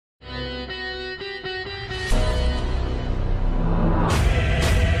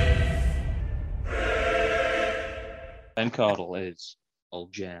Ben Cardle is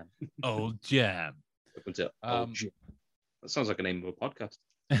Old Jam. Old Jam. Old Jam. That sounds like a name of a podcast.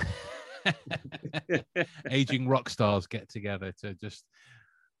 Aging rock stars get together to just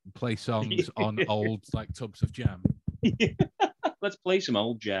play songs on old like tubs of jam. Let's play some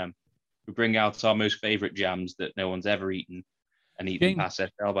old jam. We bring out our most favorite jams that no one's ever eaten and eat them past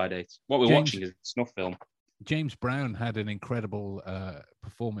their sell-by date. What we're watching is a snuff film. James Brown had an incredible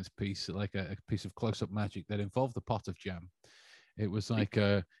performance piece, like a piece of close-up magic that involved the pot of jam. It was like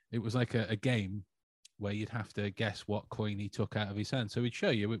a game where you'd have to guess what coin he took out of his hand. So he'd show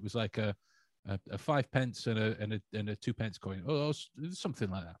you. It was like a 5 pence and a 2 pence coin, or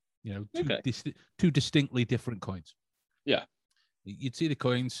something like that. You know, two distinctly different coins. Yeah, you'd see the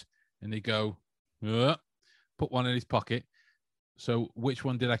coins, and they go, put one in his pocket. So which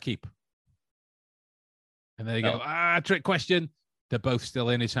one did I keep? And then they go, trick question. They're both still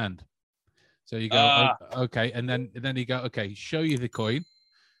in his hand. So you go, okay, and then you go, okay, show you the coin.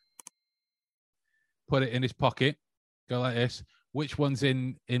 Put it in his pocket. Go like this. Which one's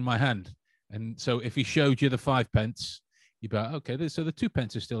in my hand? And so if he showed you the 5 pence, you'd be like, okay, so the 2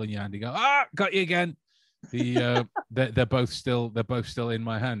 pence are still in your hand. You go, got you again. They're both still in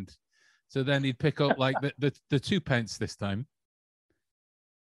my hand. So then he'd pick up like the 2 pence this time,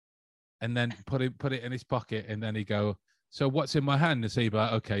 and then put it in his pocket, and then he'd go, so what's in my hand? And so you'd be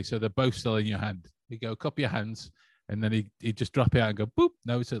like, okay, so they're both still in your hand. You go, cup your hands, and then he'd just drop it out and go, boop.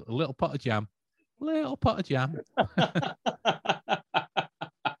 No, it's a little pot of jam. Little pot of jam. I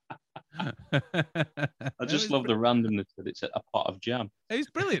just love the randomness that it's a pot of jam.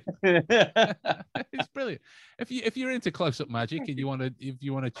 It's brilliant. It's brilliant. If you're into close-up magic and you want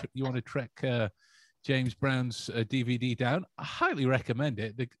to track James Brown's DVD down, I highly recommend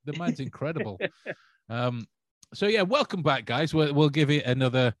it. The man's incredible. So yeah, welcome back, guys. We'll give it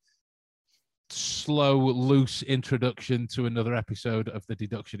another slow, loose introduction to another episode of the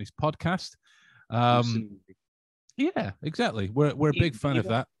Deductionist podcast. Yeah, exactly. We're a big fan of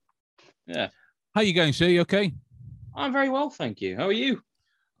that. Yeah. How you going, sir? You okay? I'm very well, thank you. How are you?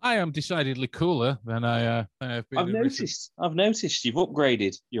 I am decidedly cooler than I have been. I've noticed you've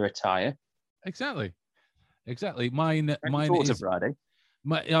upgraded your attire. Exactly. Mine is Friday.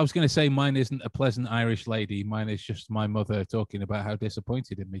 I was going to say mine isn't a pleasant Irish lady. Mine is just my mother talking about how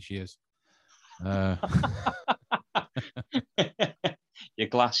disappointed in me she is. Your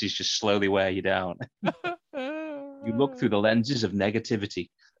glasses just slowly wear you down. You look through the lenses of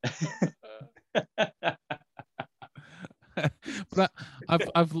negativity. But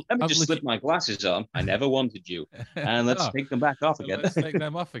I've slip my glasses on. I never wanted you, and let's take them back off again. Let's take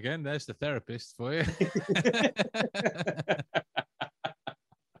them off again. There's the therapist for you.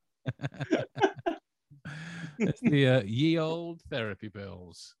 It's the ye old therapy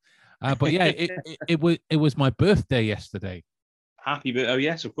bills. But yeah, it was my birthday yesterday. Happy birthday! Oh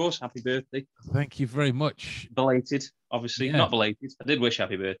yes, of course, happy birthday. Thank you very much. Belated, obviously, not belated. I did wish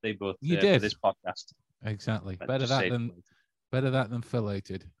happy birthday, but you did for this podcast. Exactly. Better that than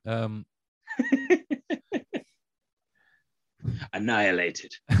fillated.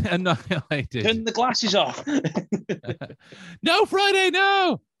 Annihilated. Annihilated. Turn the glasses off. No, Friday,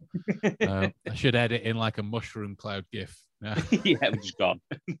 no. I should edit in like a mushroom cloud gif. Yeah, we're just gone.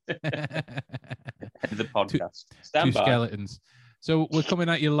 The podcast. Stand two by. Skeletons. So we're coming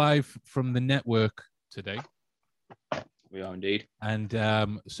at you live from the network today. We are indeed. And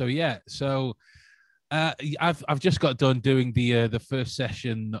I've just got done doing the first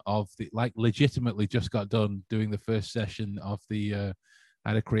session of legitimately just got done doing the first session of the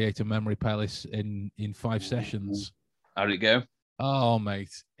how to create a memory palace in 5 sessions. How did it go? Oh,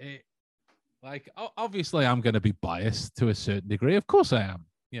 mate. Obviously I'm going to be biased to a certain degree. Of course I am.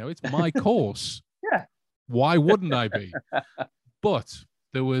 You know, it's my course. Yeah. Why wouldn't I be? But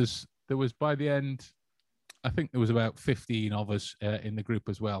there was by the end, I think there was about 15 of us in the group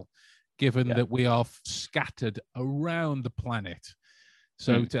as well, given that we are scattered around the planet.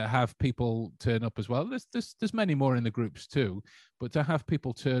 So to have people turn up as well, there's many more in the groups too, but to have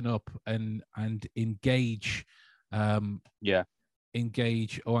people turn up and engage,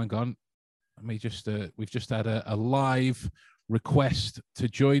 engage. Oh, hang on. Let me just, we've just had a live request to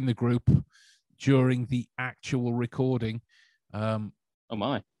join the group during the actual recording. Oh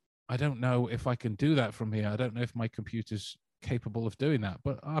my. I don't know if I can do that from here. I don't know if my computer's capable of doing that,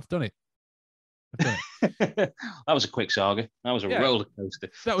 but I've done it. That was a quick saga. That was a roller coaster.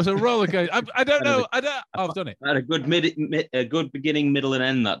 That was a roller coaster. I don't know. I've done it. I had a good beginning, middle, and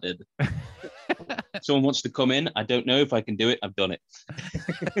end. That did. Someone wants to come in. I don't know if I can do it. I've done it.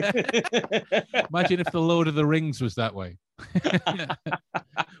 Imagine if the Lord of the Rings was that way.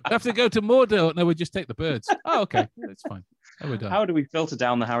 have to go to Mordor. No, we just take the birds. Oh, okay. That's fine. Oh, we're done. How do we filter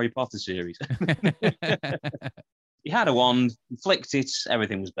down the Harry Potter series? He had a wand, flicked it,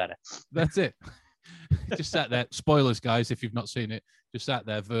 everything was better. That's it. Just sat there. Spoilers, guys, if you've not seen it. Just sat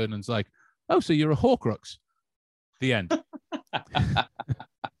there. Vernon's like, oh, so you're a Horcrux. The end.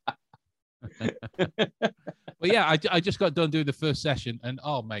 But yeah, I just got done doing the first session, and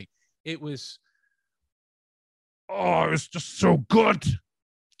oh, mate, it was just so good.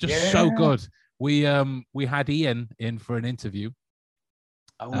 Just so good. We had Ian in for an interview.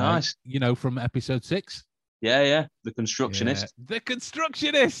 Oh, nice. From episode 6. Yeah. The constructionist. Yeah. The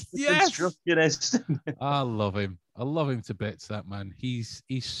constructionist. Yes. Constructionist. I love him. I love him to bits, that man. He's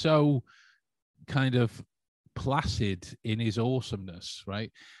so kind of placid in his awesomeness,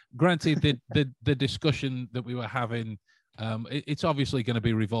 right? Granted, the discussion that we were having, it's obviously going to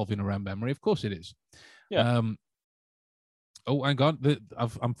be revolving around memory. Of course it is. Yeah. Oh, hang on.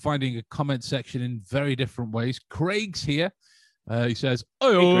 I'm finding a comment section in very different ways. Craig's here. He says,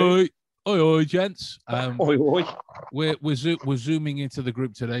 oi, gents. Oi. We're zooming into the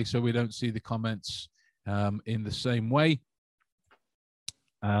group today, so we don't see the comments in the same way.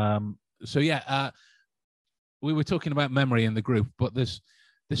 We were talking about memory in the group, but there's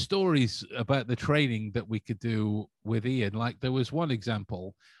the stories about the training that we could do with Ian. Like there was one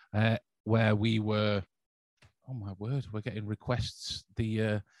example where we were, oh my word, we're getting requests.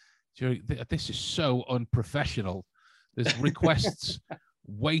 This is so unprofessional. There's requests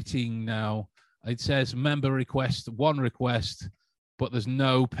waiting now. It says member request, 1 request, but there's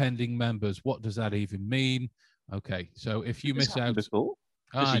no pending members. What does that even mean? Okay, so if you miss out,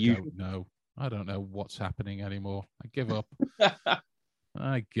 I don't know what's happening anymore. I give up.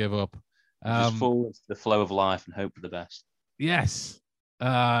 I give up. Just fall into the flow of life and hope for the best. Yes.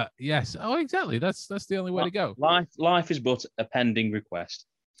 Yes. Oh, exactly. That's the only way to go. Life is but a pending request.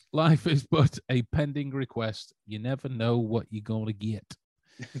 Life is but a pending request. You never know what you're going to get.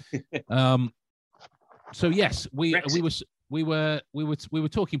 So yes, we were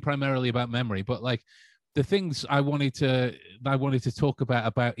talking primarily about memory, but like the things I wanted to talk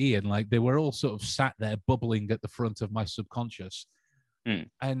about Ian, like they were all sort of sat there bubbling at the front of my subconscious,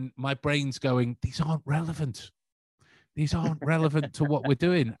 and my brain's going, these aren't relevant. These aren't relevant to what we're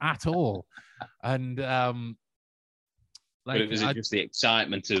doing at all. And but it was just the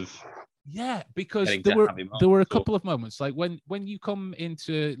excitement of because there were a couple of moments like when you come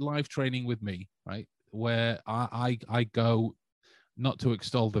into live training with me, right, where I go, not to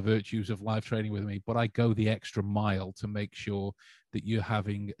extol the virtues of live training with me, but I go the extra mile to make sure that you're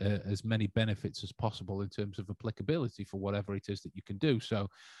having as many benefits as possible in terms of applicability for whatever it is that you can do. So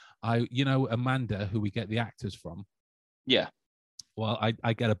Amanda, who we get the actors from. Yeah. Well,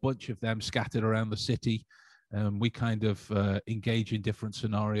 I get a bunch of them scattered around the city. We kind of engage in different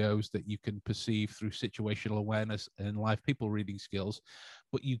scenarios that you can perceive through situational awareness and live people reading skills,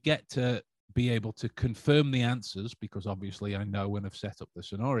 but you get to be able to confirm the answers because obviously I know and have set up the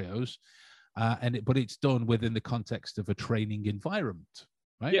scenarios, but it's done within the context of a training environment,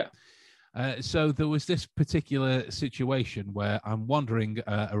 right? Yeah. So there was this particular situation where I'm wandering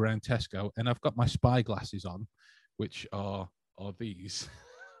around Tesco and I've got my spy glasses on, which are these.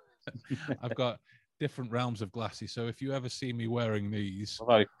 I've got different realms of glasses. So if you ever see me wearing these,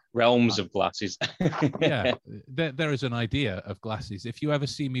 realms of glasses, yeah, there is an idea of glasses. If you ever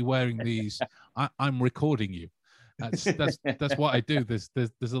see me wearing these, I'm recording you. That's what I do. There's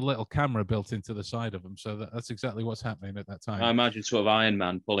a little camera built into the side of them, so that's exactly what's happening at that time. I imagine sort of Iron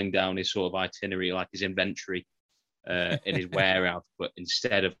Man pulling down his sort of itinerary, like his inventory in his warehouse, but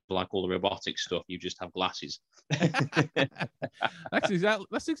instead of like all the robotic stuff, you just have glasses. That's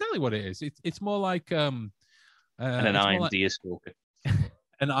exactly what it is. It's more like and an iron deer stalker.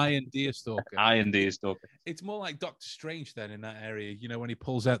 An iron deer stalker. Iron deer stalker. It's more like Doctor Strange then in that area. When he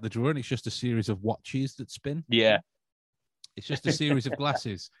pulls out the drawer and it's just a series of watches that spin. Yeah. It's just a series of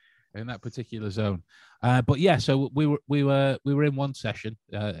glasses in that particular zone. But yeah, so we were in one session.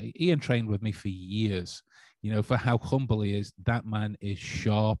 Ian trained with me for years. For how humble he is. That man is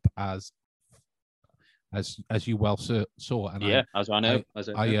sharp as you well saw. And yeah, as I know.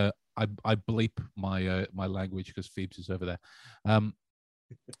 I bleep my language because Phoebes is over there.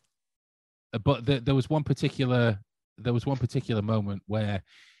 But there was one particular moment where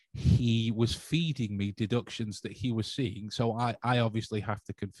he was feeding me deductions that he was seeing, so I obviously have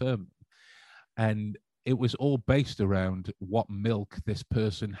to confirm them. And it was all based around what milk this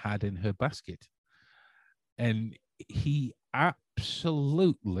person had in her basket. And he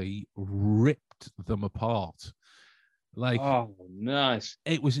absolutely ripped them apart. Like, oh, nice.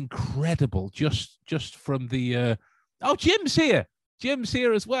 It was incredible. Just from the Jim's here. Jim's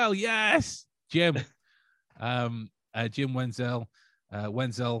here as well. Yes, Jim. Jim Wenzel.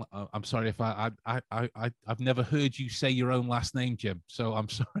 Wenzel, I'm sorry if I've never heard you say your own last name, Jim. So I'm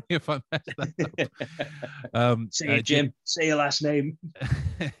sorry if I messed that up. Say it, Jim. Say your last name.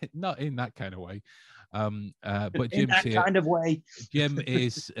 Not in that kind of way. But in Jim's that here. kind of way. Jim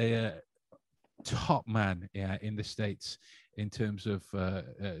is a top man, in the States in terms of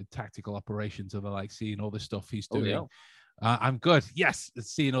tactical operations and the like. Seeing all the stuff he's doing. Yeah. I'm good. Yes,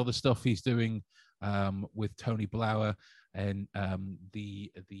 seeing all the stuff he's doing with Tony Blauer and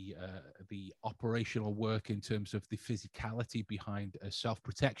the operational work in terms of the physicality behind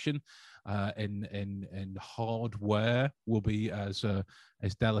self-protection and hardware will be as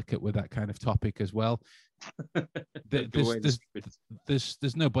delicate with that kind of topic as well.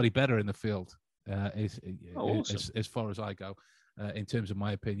 There's nobody better in the field as far as I go in terms of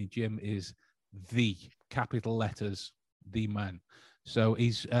my opinion. Jim is the capital letters the man. So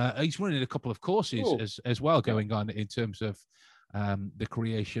he's running a couple of courses as well going on in terms of the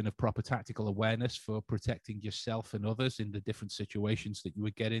creation of proper tactical awareness for protecting yourself and others in the different situations that you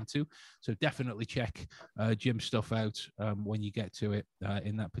would get into. So definitely check Jim's stuff out when you get to it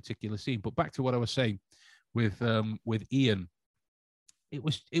in that particular scene. But back to what I was saying with Ian, it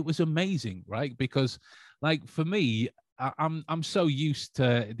was amazing, right? Because like for me, I'm so used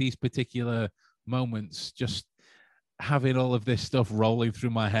to these particular moments just having all of this stuff rolling through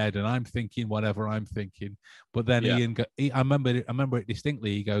my head and I'm thinking whatever I'm thinking. But then Ian, I remember it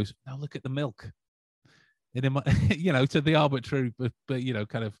distinctly. He goes, "Now look at the milk." And in my, to the arbitrary, but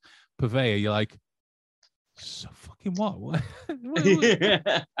kind of purveyor, you're like, so fucking what? What are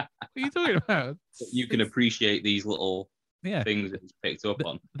you talking about? You can appreciate these little things that he's picked up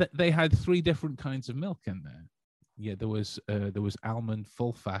on. They had 3 different kinds of milk in there. Yeah, there was almond,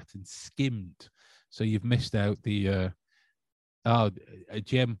 full fat, and skimmed. So you've missed out the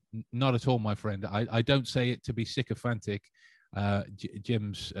Jim, not at all, my friend. I don't say it to be sycophantic.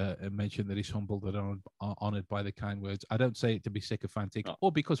 Jim's mentioned that he's humbled and honored by the kind words. I don't say it to be sycophantic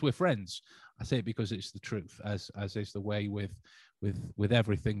or because we're friends. I say it because it's the truth, as is the way with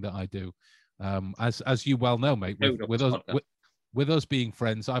everything that I do. As you well know, mate, with us being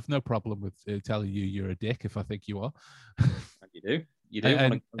friends, I've no problem with telling you you're a dick if I think you are. You do. You do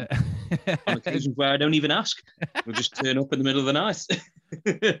on occasions where I don't even ask. We'll just turn up in the middle of the night.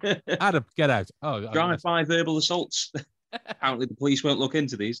 Adam, get out. Drive-by verbal assaults. Apparently the police won't look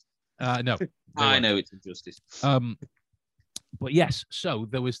into these. No. I know it's injustice. But yes, so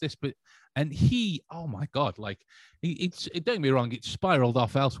there was this bit, and he, oh my God, like, don't get me wrong, it spiraled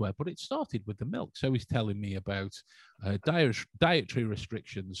off elsewhere, but it started with the milk. So he's telling me about dietary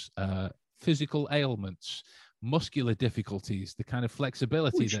restrictions, physical ailments, muscular difficulties, the kind of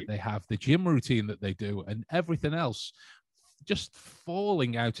flexibility that they have, the gym routine that they do, and everything else just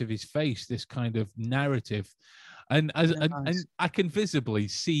falling out of his face, this kind of narrative. And I can visibly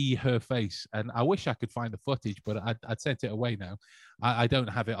see her face, and I wish I could find the footage, but I'd sent it away now. I don't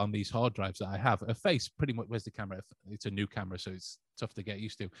have it on these hard drives that I have. Her face pretty much, where's the camera? It's a new camera, so it's tough to get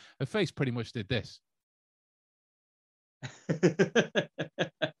used to. Her face pretty much did this.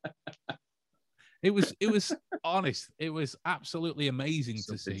 It was honest. It was absolutely amazing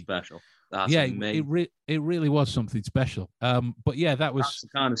to see. Special. That's amazing. It really was something special. But yeah, that's the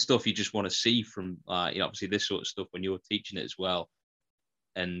kind of stuff you just want to see from obviously this sort of stuff when you're teaching it as well.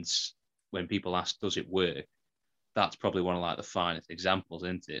 And when people ask, does it work? That's probably one of like the finest examples,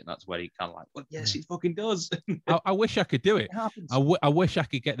 isn't it? And that's where you kind of like, well, yes, it fucking does. I wish I could do it. I wish I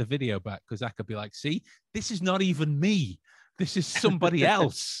could get the video back, because I could be like, see, this is not even me. This is somebody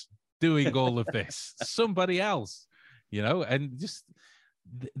else doing all of this. Somebody else, and just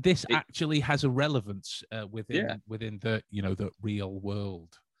this actually has a relevance within the the real world.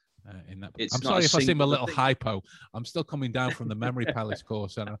 In that, I'm sorry if I seem a little hypo. I'm still coming down from the Memory Palace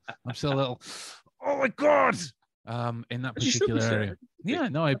course, and I'm still a little. Oh my God! In that particular area. Yeah,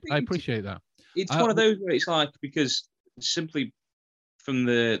 no, I appreciate that. It's one of those where it's like, because simply from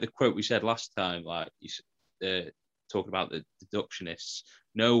the quote we said last time, like you talking about the deductionists,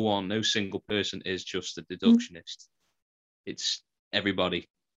 no single person is just a deductionist. It's everybody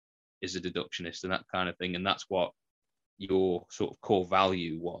is a deductionist and that kind of thing. And that's what your sort of core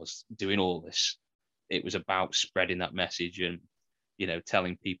value was doing all this. It was about spreading that message and,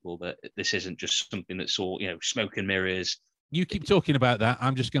 telling people that this isn't just something that's all, smoke and mirrors. You keep talking about that.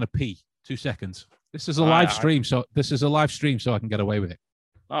 I'm just going to pee 2 seconds. This is a live stream. So I can get away with it.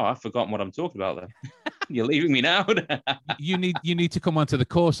 Oh, I've forgotten what I'm talking about then. You're leaving me now. you need to come onto the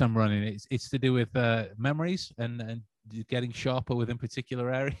course I'm running. It's to do with memories and getting sharper within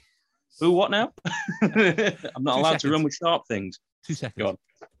particular areas. Ooh, what now? I'm not allowed to run with sharp things. 2 seconds. Go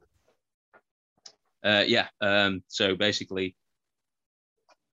on. Yeah. So basically,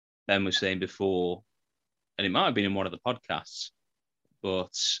 Ben was saying before, and it might have been in one of the podcasts,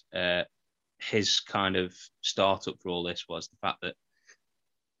 but his kind of startup for all this was the fact that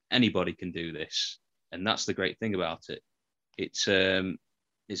anybody can do this, and that's the great thing about it. It's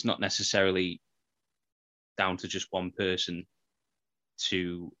not necessarily down to just one person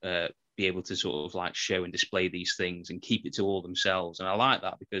to be able to sort of like show and display these things and keep it to all themselves. And I like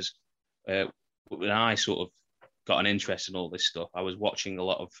that because when I sort of got an interest in all this stuff, I was watching a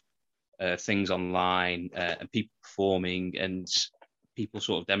lot of things online and people performing and people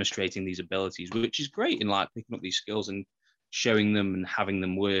sort of demonstrating these abilities, which is great in like picking up these skills and showing them and having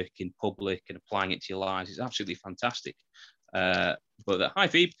them work in public and applying it to your lives. It's absolutely fantastic. But hi,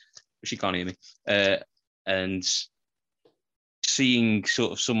 Phoebe, she can't hear me. And seeing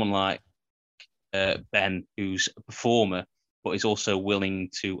sort of someone like Ben, who's a performer, but is also willing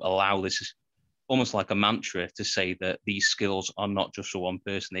to allow this almost like a mantra to say that these skills are not just for one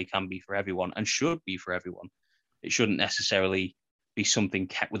person, they can be for everyone and should be for everyone. It shouldn't necessarily be something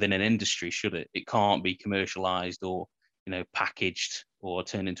kept within an industry, should it? It can't be commercialized or, you know, packaged or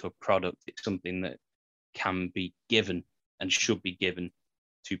turned into a product. It's something that can be given and should be given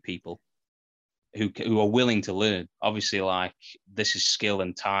to people who are willing to learn. Obviously, like, this is skill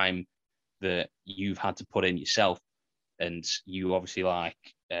and time that you've had to put in yourself, and you obviously like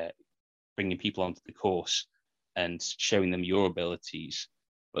bringing people onto the course and showing them your abilities,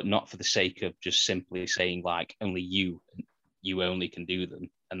 but not for the sake of just simply saying like only you only can do them.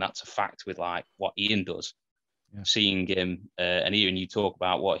 And that's a fact with like what Ian does. Yeah. Seeing him and hearing you talk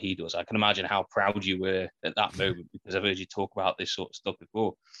about what he does, I can imagine how proud you were at that moment, because I've heard you talk about this sort of stuff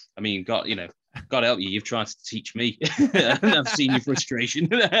before. I mean, God help you, you've tried to teach me and I've seen your frustration.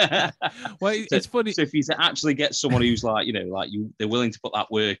 Well, it's funny. So if you actually get someone who's like, they're willing to put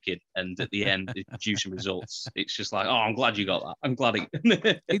that work in, and at the end they produce some results, it's just like, oh, I'm glad you got that. I'm glad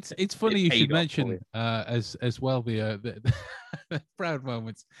it's funny you should mention as well the proud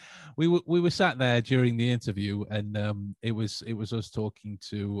moments. We were sat there during the interview, and it was us talking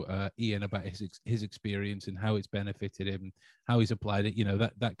to Ian about his experience and how it's benefited him, how he's applied it,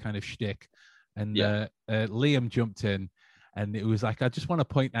 that kind of shtick. And Liam jumped in, and it was like, I just want to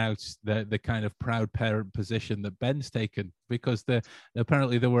point out the kind of proud parent position that Ben's taken, because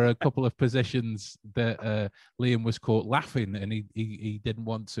apparently there were a couple of positions that Liam was caught laughing, and he didn't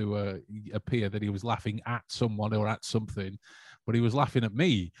want to appear that he was laughing at someone or at something, but he was laughing at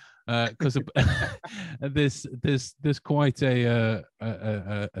me because there's quite a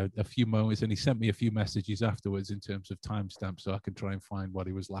few moments, and he sent me a few messages afterwards in terms of timestamps, so I can try and find what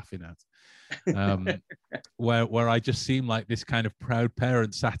he was laughing at. Where I just seemed like this kind of proud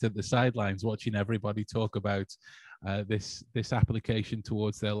parent sat at the sidelines watching everybody talk about this application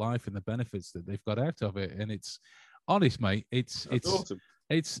towards their life and the benefits that they've got out of it. And it's honest, mate. It's awesome.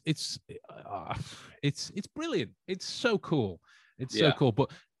 It's brilliant. It's so cool. It's so cool. But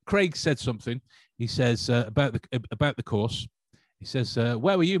Craig said something. He says about the course. He says,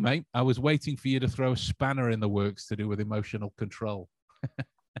 "Where were you, mate? I was waiting for you to throw a spanner in the works to do with emotional control."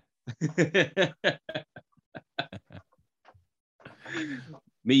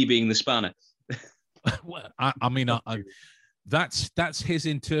 Me being the spanner. Well, I mean, that's his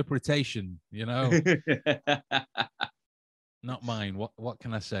interpretation, not mine. What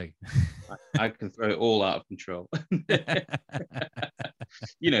can I say? I can throw it all out of control. The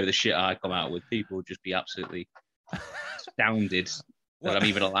shit I come out with, people would just be absolutely astounded that I'm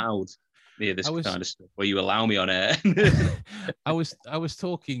even allowed near this kind of stuff. Will you allow me on air? I was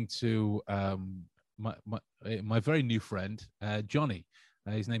talking to my very new friend, Johnny.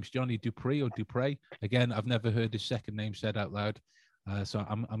 His name's Johnny Dupre. Again, I've never heard his second name said out loud, so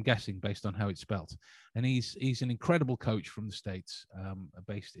I'm guessing based on how it's spelt. And he's an incredible coach from the States,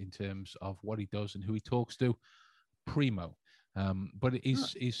 based in terms of what he does and who he talks to. Primo. But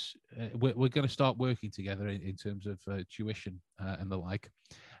we're going to start working together in terms of tuition and the like.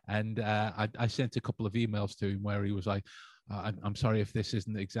 And I sent a couple of emails to him where he was like, I'm sorry if this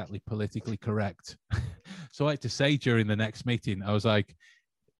isn't exactly politically correct. So I had to say during the next meeting, I was like,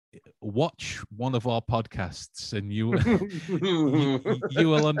 watch one of our podcasts and you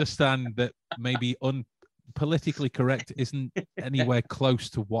will understand that maybe politically correct isn't anywhere close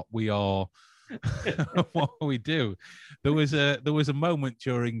to what we are. What we do. There was a moment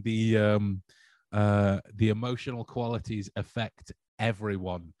during the emotional qualities affect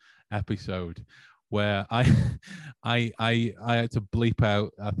everyone episode where I had to bleep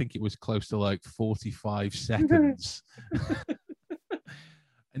out, I think it was close to like 45 seconds.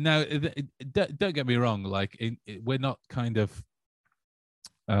 Now, don't get me wrong, like we're not kind of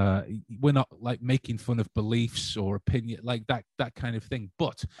we're not like making fun of beliefs or opinion, like that kind of thing.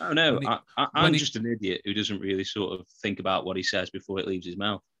 But Oh no, when it, I'm just an idiot who doesn't really sort of think about what he says before it leaves his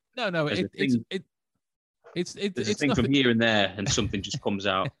mouth. no, There's it's a thing nothing. from here and there, and something just comes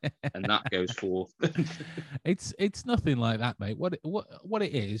out, and that goes forth. It's nothing like that, mate. What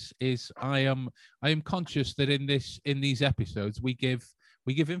it is I am conscious that in these episodes we give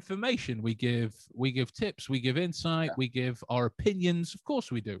information, we give tips, we give insight, we give our opinions. Of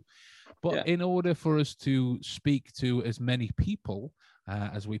course we do. But in order for us to speak to as many people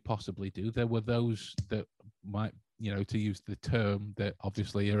as we possibly do, there were those that might, to use the term that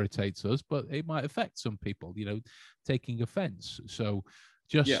obviously irritates us, but it might affect some people, taking offense. So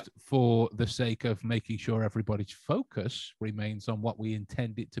just for the sake of making sure everybody's focus remains on what we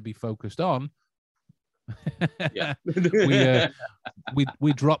intend it to be focused on,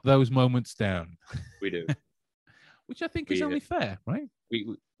 we drop those moments down. We do. Which I think is only fair, right?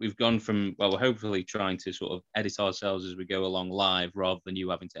 We've gone from, well, we're hopefully trying to sort of edit ourselves as we go along live rather than you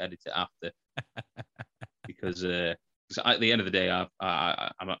having to edit it after. Because at the end of the day,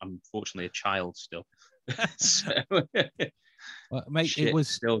 I'm unfortunately a child still. So, mate, shit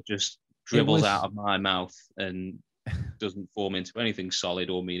still just dribbles out of my mouth and doesn't form into anything solid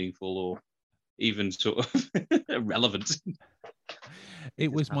or meaningful or even sort of relevant.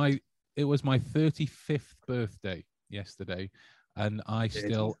 It was my 35th birthday yesterday, and I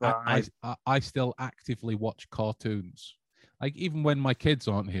still actively watch cartoons. Like, even when my kids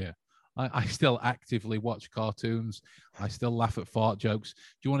aren't here, I still actively watch cartoons. I still laugh at fart jokes. Do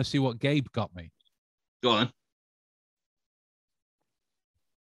you want to see what Gabe got me? Go on.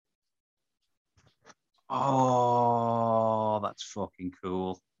 Oh, that's fucking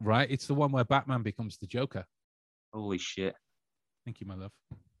cool. Right? It's the one where Batman becomes the Joker. Holy shit. Thank you, my love.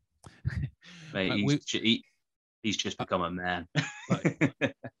 Mate, he's just become a man.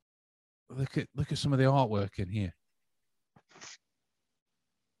 Look at some of the artwork in here.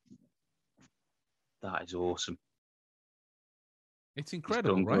 That is awesome. It's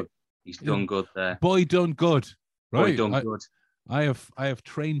incredible, right? He's done good there. Boy done good. Right. Boy done good. I have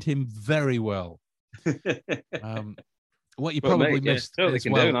trained him very well. What you probably missed as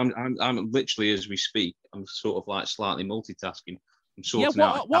well. I'm literally, as we speak, I'm sort of like slightly multitasking. I'm sorting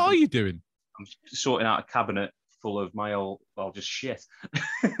out. What are you doing? I'm sorting out a cabinet full of my just shit.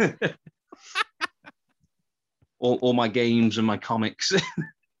 all my games and my comics,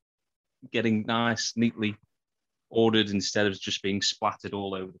 getting nice, neatly ordered instead of just being splattered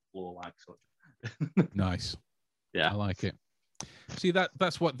all over the floor like such. Nice. Yeah, I like it. See,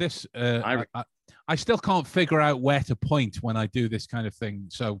 that's what this. I still can't figure out where to point when I do this kind of thing.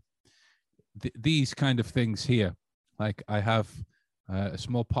 So these kind of things here, like I have a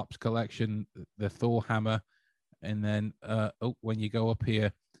small Pops collection, the Thor hammer, and then when you go up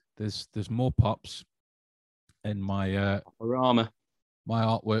here, there's more Pops, and my my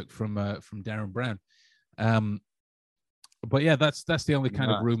artwork from Darren Brown. But yeah, that's the only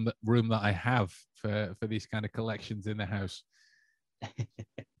kind of room that I have for these kind of collections in the house.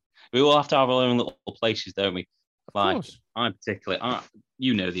 We all have to have our own little places, don't we? Of course. I particularly,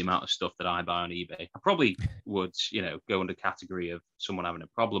 the amount of stuff that I buy on eBay. I probably would, go under category of someone having a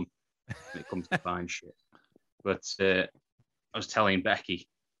problem when it comes to buying shit. But I was telling Becky,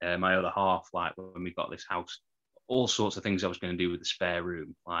 my other half, like when we got this house, all sorts of things I was going to do with the spare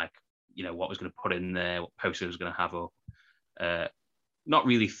room, like, what I was going to put in there, what poster I was going to have up. Not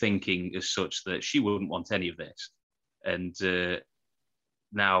really thinking as such that she wouldn't want any of this. And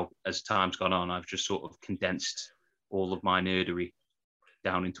now, as time's gone on, I've just sort of condensed all of my nerdery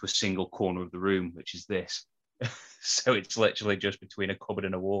down into a single corner of the room, which is this. So it's literally just between a cupboard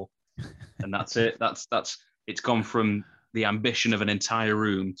and a wall, and that's it. That's it's gone from the ambition of an entire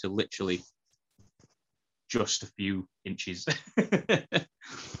room to literally just a few inches.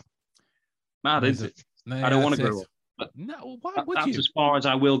 Mad, isn't it? I don't want to grow up. But no, why would you? That's as far as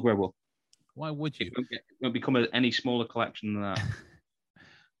I will grow up. Why would you? It won't become any smaller collection than that.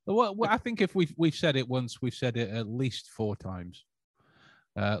 Well, I think if we've said it once, we've said it at least 4 times.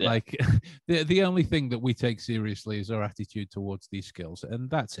 Like the only thing that we take seriously is our attitude towards these skills, and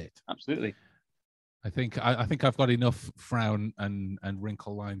that's it. Absolutely. I think I've got enough frown and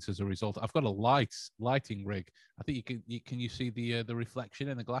wrinkle lines as a result. I've got a lighting rig. I think can you see the reflection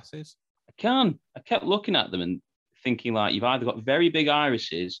in the glasses? I can. I kept looking at them and thinking, like, you've either got very big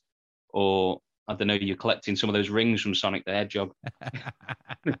irises or, I don't know, you're collecting some of those rings from Sonic the Hedgehog.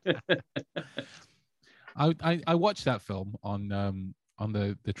 I watched that film on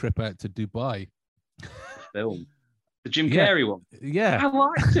the trip out to Dubai. Film. The Jim Carrey one. Yeah. I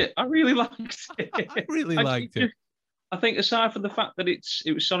liked it. I really liked it. I really liked it. I think aside from the fact that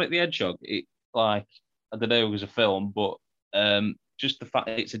it was Sonic the Hedgehog, it like I don't know, it was a film, but just the fact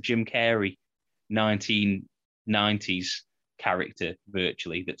that it's a Jim Carrey 1990s character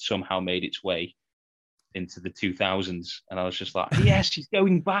virtually that somehow made its way into the 2000s, and I was just like, yes, he's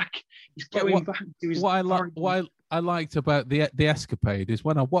going back. He's going back to his. What I liked about the escapade is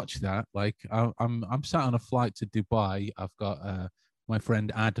when I watched that, like I'm sat on a flight to Dubai. I've got my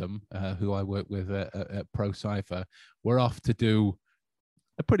friend Adam, who I work with at Pro Cypher. We're off to do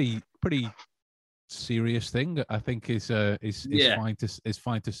a pretty serious thing. That I think is fine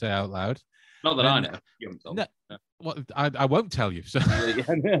to say out loud. Not that I know. You haven't told me. No. Well, I won't tell you. So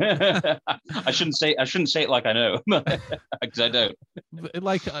I shouldn't say it like I know because I don't.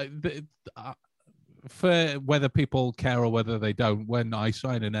 Like for whether people care or whether they don't, when I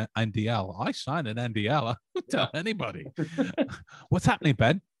sign an NDL, I sign an NDL. I don't tell anybody. What's happening,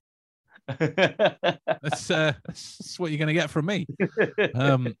 Ben? That's what you're going to get from me.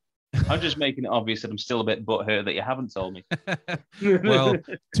 I'm just making it obvious that I'm still a bit butthurt that you haven't told me. Well,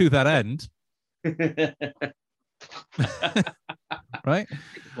 to that end. Right?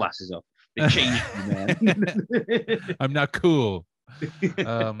 Take the glasses off. They changed me, man. I'm now cool.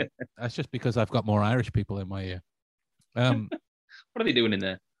 That's just because I've got more Irish people in my ear. What are they doing in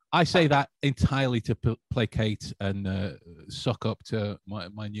there? I say that entirely to placate and suck up to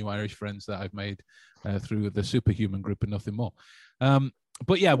my new Irish friends that I've made through the Superhuman group and nothing more.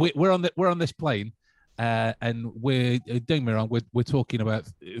 But yeah, we're on this plane, and we're don't get me wrong, we're talking about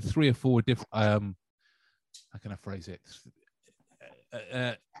 3 or 4 different. How can I phrase it?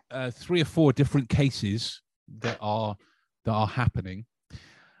 3 or 4 different cases that are happening,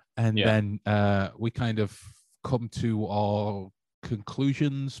 and then we kind of come to our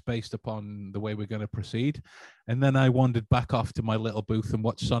conclusions based upon the way we're going to proceed, and then I wandered back off to my little booth and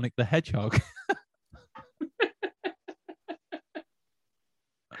watched Sonic the Hedgehog.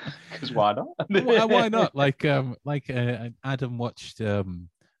 Because why not? Why not? Like Adam watched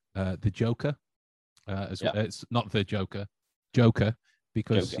the Joker. It's not the Joker,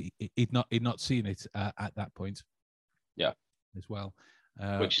 because he'd not seen it at that point. Yeah, as well.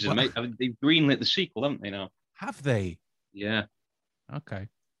 Which is amazing. I mean, they've greenlit the sequel, haven't they? Now, have they? Yeah. Okay.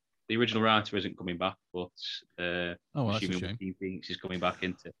 The original writer isn't coming back, but that's a shame. Phoenix is coming back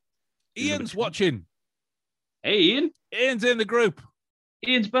into. Ian's watching. Hey, Ian. Ian's in the group.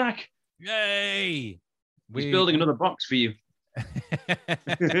 Ian's back. Yay! He's building another box for you.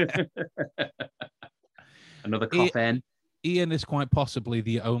 Another coffin. Ian is quite possibly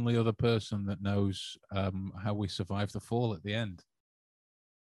the only other person that knows how we survived the fall at the end.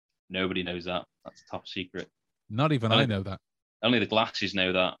 Nobody knows that. That's top secret. Not even I know that. Only the glasses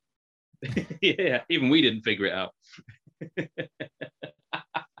know that. Yeah, even we didn't figure it out.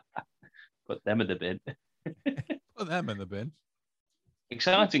 Put them in the bin. Put them in the bin.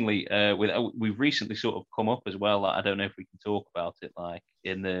 Excitingly, we've recently sort of come up as well. Like, I don't know if we can talk about it, like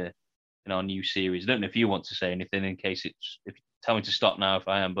in our new series. I don't know if you want to say anything in case if you tell me to stop now if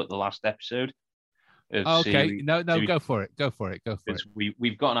I am. But the last episode. Okay, no, go for it.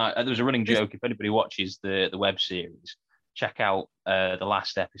 We've got there was a running joke. If anybody watches the web series, check out the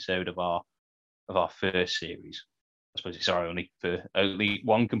last episode of our first series. I suppose it's only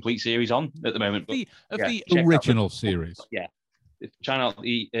one complete series on at the moment. But the original series. Yeah, check out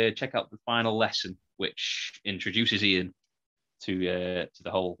the final lesson, which introduces Ian to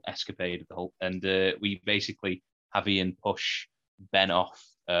the whole escapade of the whole, and we basically have Ian push Ben off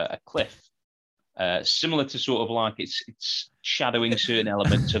a cliff. Similar to sort of like it's shadowing certain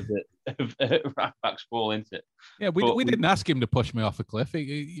elements of Ratbac's fall into it. Yeah, we didn't ask him to push me off a cliff.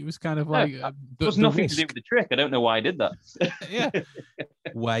 He was kind of like it was nothing to do with the trick. I don't know why I did that. Yeah,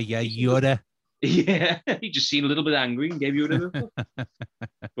 why Yoda? Yeah, he just seemed a little bit angry and gave you another.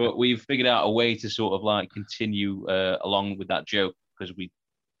 But we've figured out a way to sort of like continue along with that joke, because we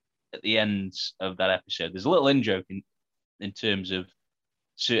at the end of that episode there's a little in joke in terms of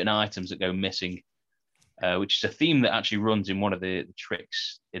certain items that go missing, which is a theme that actually runs in one of the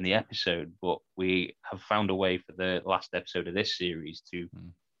tricks in the episode. But we have found a way for the last episode of this series to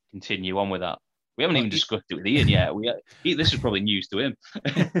continue on with that. We haven't even discussed it with Ian yet. This is probably news to him.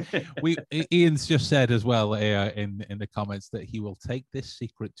 Ian's just said as well in the comments that he will take this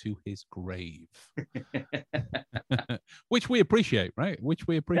secret to his grave, which we appreciate, right? Which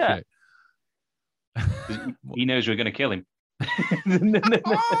we appreciate. Yeah. He knows we're going to kill him.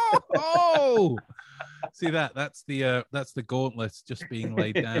 Oh! See that's the gauntlet just being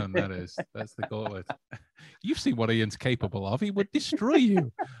laid down. That's the gauntlet. You've seen what Ian's capable of. He would destroy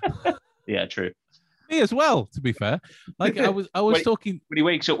you. Yeah, true. Me as well, to be fair. Like I was talking when he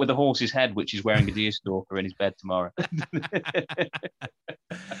wakes up with a horse's head, which is wearing a deer stalker in his bed tomorrow.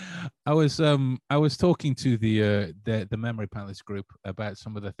 I was talking to the Memory Palace group about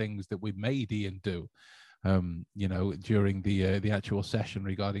some of the things that we made Ian do. During the actual session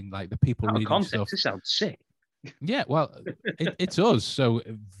regarding like the people Out of reading context, stuff. this sounds sick. Yeah, well, it's us, so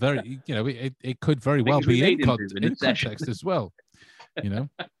very, it could very well be in context as well.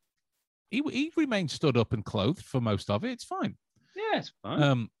 He remained stood up and clothed for most of it. It's fine. Yeah, it's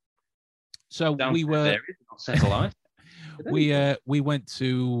fine. So we were we went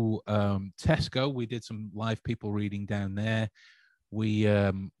to Tesco. We did some live people reading down there. We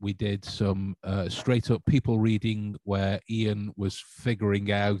did some straight up people reading where Ian was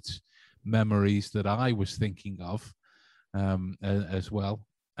figuring out memories that I was thinking of as well.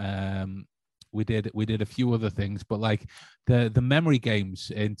 We did a few other things, but like the memory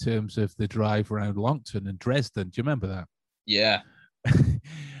games in terms of the drive around Longton and Dresden. Do you remember that? Yeah.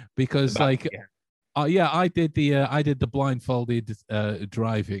 Because like. I did the blindfolded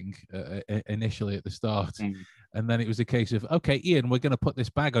driving initially at the start, and then it was a case of, okay, Ian, we're going to put this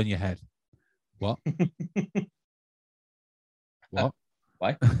bag on your head. What? What?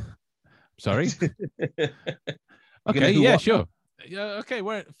 Why? Sorry. Okay, yeah, sure. Yeah, okay,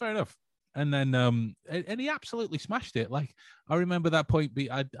 fair enough. And then and he absolutely smashed it. Like I remember that point.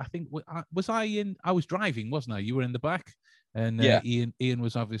 I think I was driving, wasn't I? You were in the back, and Ian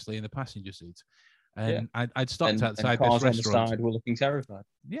was obviously in the passenger seat. And I'd stopped outside cars this restaurant. On the side were looking terrified.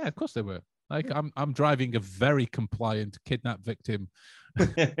 Yeah, of course they were. Like I'm driving a very compliant kidnapped victim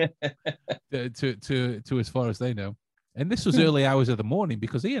to as far as they know. And this was early hours of the morning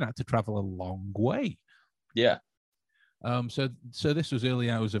because Ian had to travel a long way. Yeah. So this was early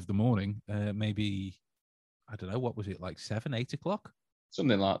hours of the morning. Maybe I don't know, what was it, like 7, 8 o'clock?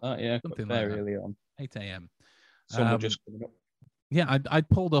 Something like that. Yeah, something very like early on. 8 a.m. Some were just coming up. Yeah, I'd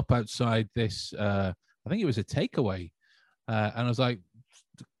pulled up outside this. I think it was a takeaway, and I was like,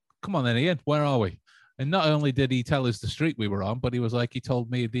 "Come on, then, Ian, where are we?" And not only did he tell us the street we were on, but he was like, he told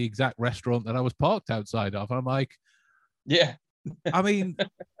me the exact restaurant that I was parked outside of. I'm like, "Yeah." I mean,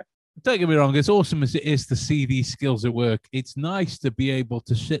 don't get me wrong. As awesome as it is to see these skills at work, it's nice to be able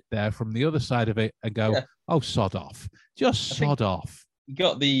to sit there from the other side of it and go, "Oh, sod off, just sod off." You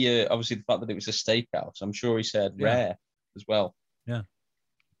got the obviously the fact that it was a steakhouse. I'm sure he said rare as well. Yeah.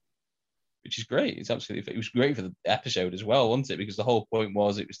 Which is great. It was great for the episode as well, wasn't it? Because the whole point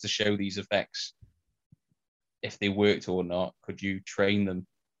was it was to show these effects, if they worked or not. Could you train them,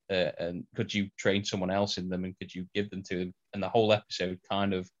 and could you train someone else in them, and could you give them to them? And the whole episode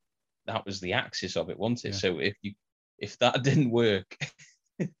that was the axis of it, wasn't it? Yeah. So if that didn't work,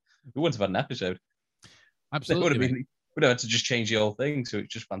 we wouldn't have had an episode. Absolutely, we'd have had to just change the whole thing. So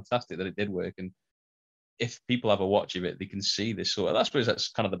it's just fantastic that it did work. And if people have a watch of it, they can see this sort of. I suppose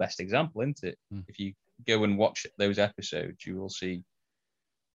that's kind of the best example, isn't it? If you go and watch those episodes, you will see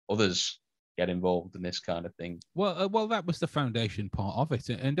others get involved in this kind of thing. Well, that was the foundation part of it.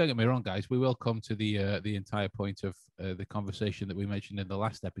 And don't get me wrong, guys, we will come to the entire point of the conversation that we mentioned in the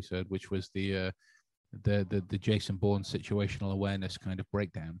last episode, which was the Jason Bourne situational awareness kind of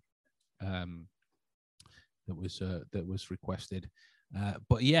breakdown that was requested.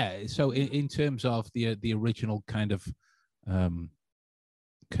 But yeah, so in terms of the original kind of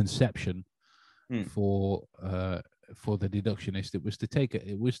conception for the deductionist, it was to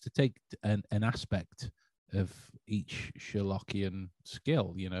take an aspect of each Sherlockian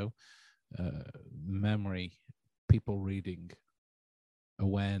skill, memory, people reading,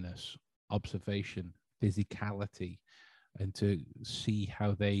 awareness, observation, physicality, and to see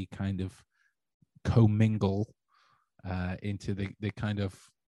how they kind of commingle into the kind of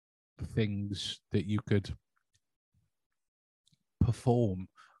things that you could perform,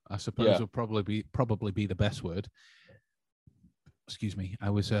 I suppose would probably be the best word. Excuse me. I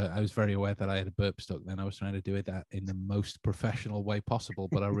was very aware that I had a burp stuck then. I was trying to do that in the most professional way possible,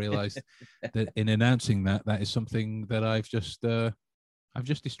 but I realized that in announcing that is something that I've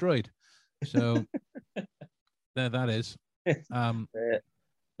just destroyed. So there that is.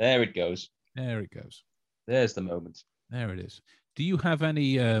 There it goes. There it goes. There's the moment. There it is. Do you have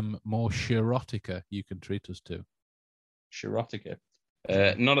any more Shirotica you can treat us to? Shirotica?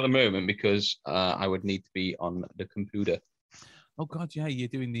 Not at the moment, because I would need to be on the computer. Oh God, yeah, you're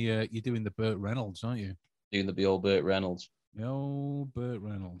doing the Burt Reynolds, aren't you? Doing the old Burt Reynolds. The old Burt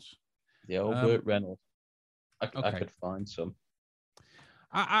Reynolds. The old Burt Reynolds. I could find some.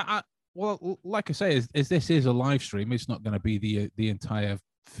 Well, like I say, as this is a live stream, it's not going to be the entire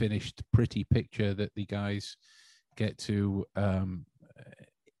finished pretty picture that the guys get to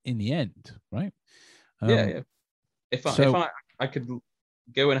in the end, right? Yeah. If So I could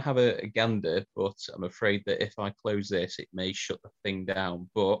go and have a gander, but I'm afraid that if I close this, it may shut the thing down.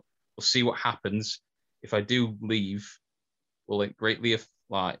 But we'll see what happens. If I do leave, will it greatly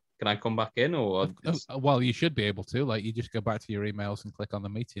can I come back in or well, you should be able to. Like, you just go back to your emails and click on the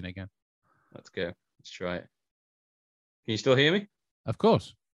meeting again. Let's go. Let's try it. Can you still hear me? Of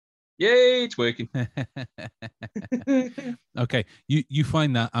course. Yay, it's working. Okay, you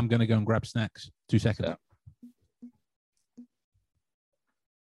find that. I'm going to go and grab snacks. 2 seconds. So.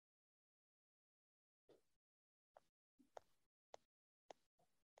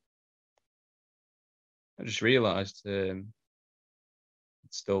 I just realised it's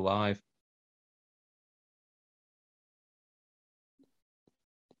still live.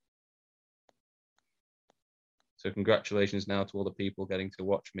 So congratulations now to all the people getting to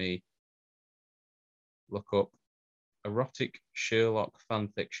watch me look up erotic Sherlock fan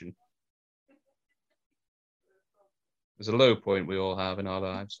fiction. There's a low point we all have in our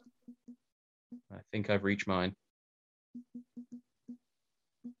lives. I think I've reached mine.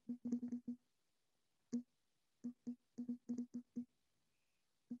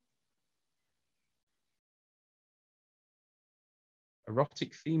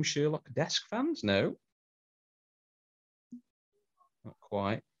 Erotic theme Sherlock desk fans? No. Not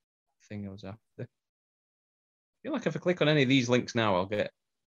quite the thing I was after. I feel like if I click on any of these links now, I'll get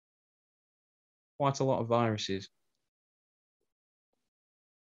quite a lot of viruses.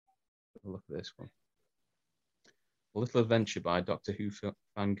 Have a look at this one. A Little Adventure by Doctor Who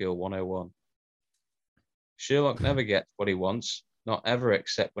Fangirl 101. Sherlock never gets what he wants, not ever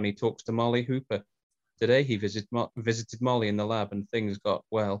except when he talks to Molly Hooper. Today he visited Molly in the lab and things got,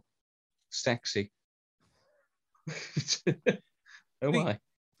 well, sexy. Oh my.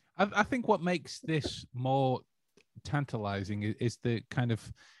 I think what makes this more tantalizing is the kind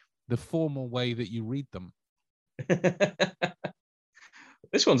of the formal way that you read them.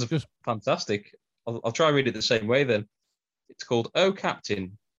 This one's just fantastic. I'll try and read it the same way then. It's called Oh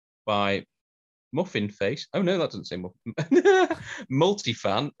Captain by Muffin Face. Oh no, that doesn't say Muffin.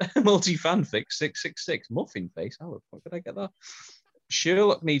 Multi-fanfic 666. Muffin Face. How the fuck did I get that?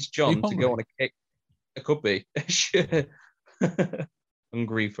 Sherlock needs John to go on a kick. It could be.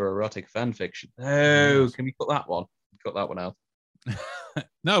 Hungry for erotic fan fiction. Oh, can we cut that one? Cut that one out.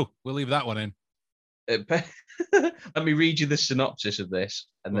 No, we'll leave that one in. Let me read you the synopsis of this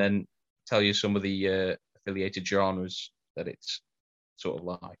and then tell you some of the affiliated genres that it's sort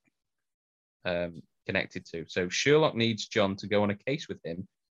of like connected to. So Sherlock needs John to go on a case with him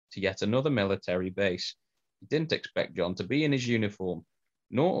to yet another military base. He didn't expect John to be in his uniform,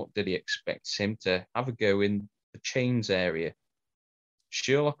 nor did he expect him to have a go in the chains area.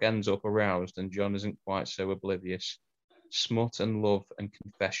 Sherlock ends up aroused and John isn't quite so oblivious. Smut and love and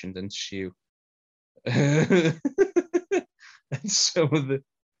confessions ensue. And some of the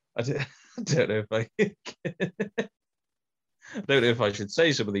I don't know if I don't know if I should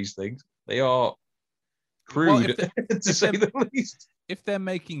say some of these things. They are crude, to say the least. If they're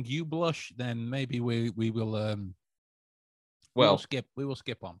making you blush, then maybe we will skip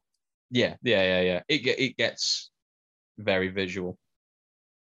on. Yeah. It gets very visual.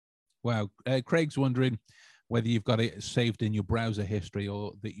 Wow. Craig's wondering whether you've got it saved in your browser history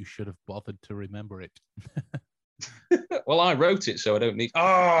or that you should have bothered to remember it. Well, I wrote it, so I don't need.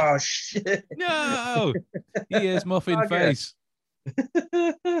 Oh shit! No, he is Muffin Face.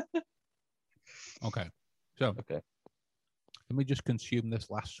 Okay, so let me just consume this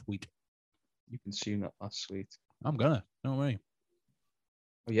last sweet. You consume that last sweet. I'm gonna. Don't worry.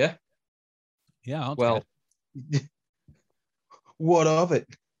 Oh yeah. Yeah. Well, what of it?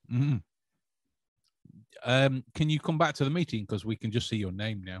 Mm-hmm. Can you come back to the meeting because we can just see your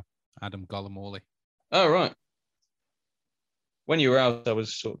name now, Adam Gollumorley. Oh right. When you were out, I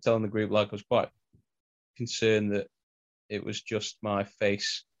was sort of telling the group like I was quite concerned that it was just my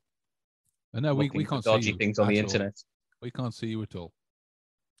face. No, we can't dodgy see you things on the internet. We can't see you at all.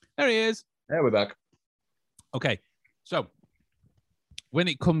 There he is. There we're back. Okay, so when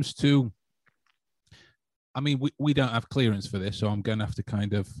it comes to, I mean, we don't have clearance for this, so I'm going to have to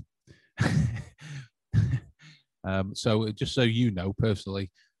kind of. So just so you know,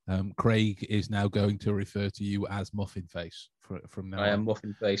 personally, Craig is now going to refer to you as Muffin Face from now on. I am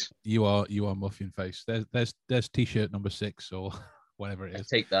Muffin Face. You are Muffin Face. There's T-shirt number 6 or whatever it is. I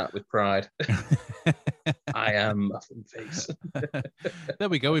take that with pride. I am Muffin Face. There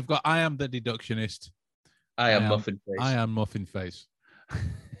we go. We've got I am the deductionist. I am Muffin Face. I am Muffin Face.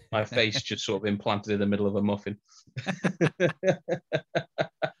 My face just sort of implanted in the middle of a muffin.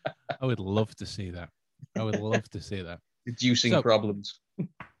 I would love to see that. I would love to see that. Reducing problems.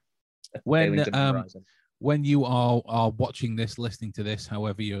 when to the horizon. when you are watching this, listening to this,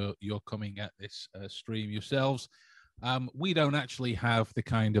 however you're coming at this stream yourselves, we don't actually have the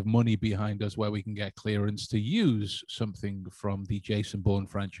kind of money behind us where we can get clearance to use something from the Jason Bourne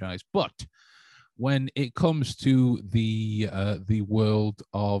franchise. But when it comes to the world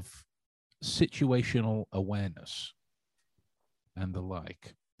of situational awareness and the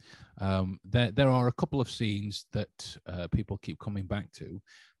like, there are a couple of scenes that people keep coming back to,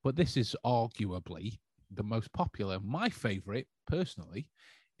 but this is arguably the most popular. My favorite, personally,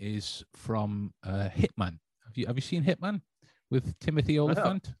 is from Hitman. Have you seen Hitman with Timothy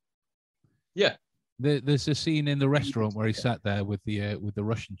Olyphant? Yeah. There's a scene in the restaurant where he sat there with the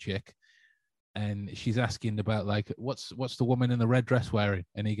Russian chick, and she's asking about like what's the woman in the red dress wearing,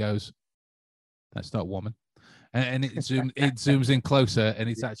 and he goes, "That's not a woman." And it zooms in closer, and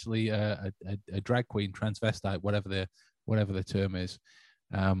it's actually a drag queen, transvestite, whatever the term is.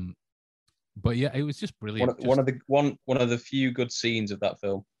 But yeah, it was just brilliant. One of the few good scenes of that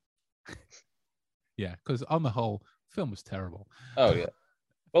film. Yeah, because on the whole, the film was terrible. Oh yeah.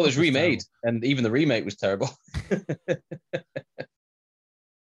 Well, it was remade, and even the remake was terrible.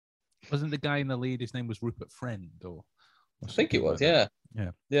 Wasn't the guy in the lead? His name was Rupert Friend, or I think it was. Like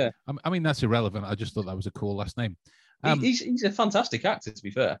yeah. I mean, that's irrelevant. I just thought that was a cool last name. He's a fantastic actor, to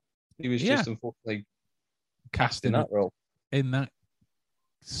be fair. He was just unfortunately cast in that role, in that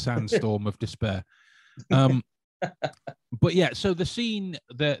sandstorm of despair. But yeah, so the scene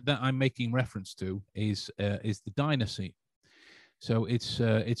that I'm making reference to is the diner scene. So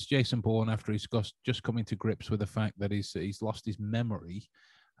it's Jason Bourne after he's just coming to grips with the fact that he's lost his memory,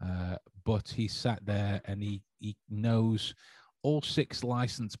 but he sat there and he knows all 6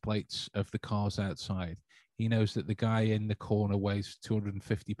 license plates of the cars outside. He knows that the guy in the corner weighs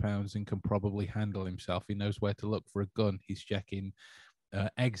 250 pounds and can probably handle himself. He knows where to look for a gun. He's checking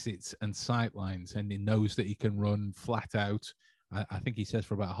exits and sight lines, and he knows that he can run flat out. I think he says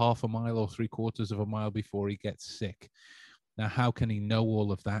for about half a mile or 3/4 of a mile before he gets sick. Now, how can he know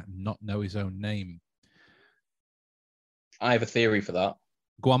all of that and not know his own name? I have a theory for that.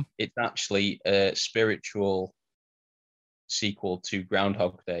 Go on. It's actually a spiritual sequel to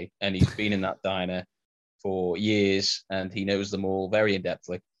Groundhog Day, and he's been in that diner for years, and he knows them all very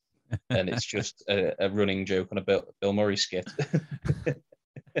in-depthly. And it's just a running joke on a Bill Murray skit.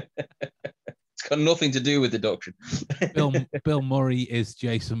 It's got nothing to do with deduction. Bill Murray is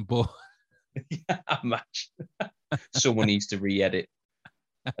Jason Bourne. Yeah, match. Someone needs to re-edit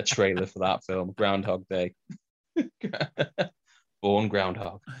a trailer for that film, Groundhog Day. Born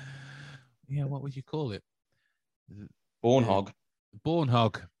Groundhog. Yeah, what would you call it? Born Hog. Born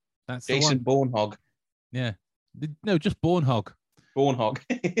Hog. That's Jason the one. Born Hog. Yeah. No, just Born Hog. Born Hog.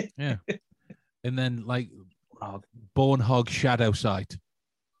 Yeah. And then like Born Hog Shadow Sight.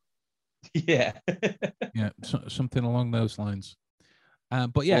 Yeah. Yeah, something along those lines.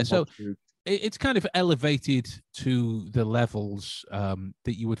 But yeah, so it's kind of elevated to the levels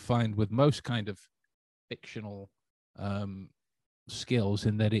that you would find with most kind of fictional skills,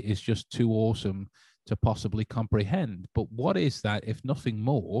 in that it is just too awesome to possibly comprehend. But what is that if nothing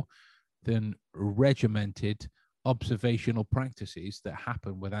more than regimented observational practices that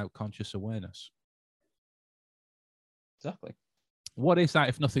happen without conscious awareness? Exactly. What is that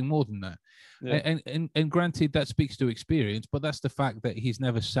if nothing more than that? Yeah. And granted, that speaks to experience, but that's the fact that he's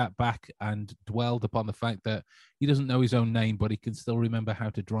never sat back and dwelled upon the fact that he doesn't know his own name, but he can still remember how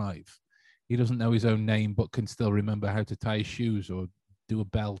to drive. He doesn't know his own name, but can still remember how to tie his shoes or do a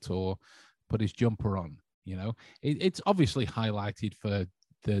belt or put his jumper on. You know, it's obviously highlighted for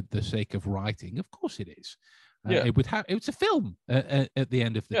the sake of writing. Of course it is. Yeah. It's a film at the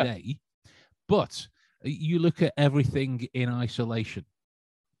end of the day, but you look at everything in isolation.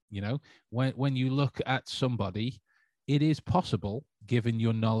 You know, when you look at somebody, it is possible, given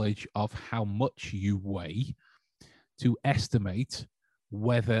your knowledge of how much you weigh, to estimate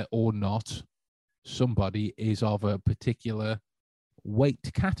whether or not somebody is of a particular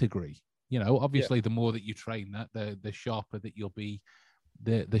weight category. You know, obviously, the more that you train that, the sharper that you'll be.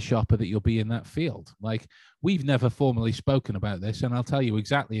 The sharper that you'll be in that field. Like, we've never formally spoken about this, and I'll tell you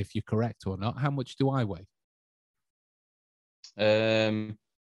exactly if you're correct or not. How much do I weigh? I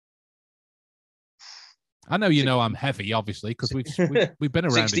know you know I'm heavy, obviously, because we've been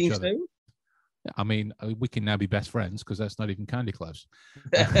around each other. I mean, we can now be best friends because that's not even kind of close.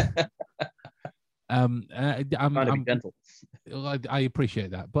 I'm gentle. I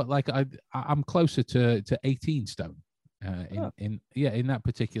appreciate that, but like I'm closer to 18 stone. In that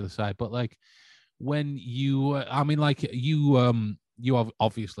particular side, but like when you you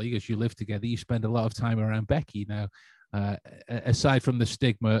obviously, as you live together, you spend a lot of time around Becky. Now aside from the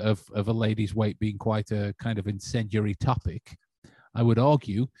stigma of a lady's weight being quite a kind of incendiary topic, I would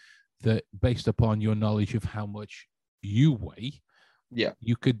argue that based upon your knowledge of how much you weigh, Yeah.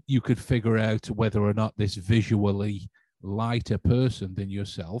 you could figure out whether or not this visually lighter person than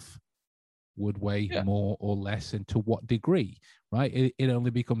yourself would weigh more or less, and to what degree, right? It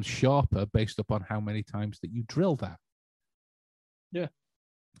only becomes sharper based upon how many times that you drill that. Yeah.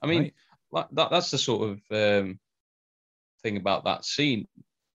 I mean, right? That's the sort of thing about that scene.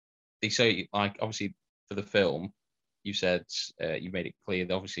 They say, like, obviously for the film, you said you made it clear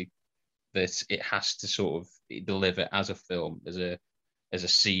that obviously that it has to sort of deliver as a film, as a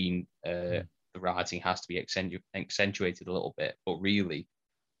scene. The writing has to be accentuated a little bit, but really,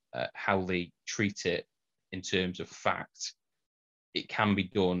 how they treat it in terms of fact, it can be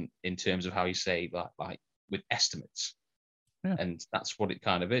done in terms of how you say, like with estimates. Yeah. And that's what it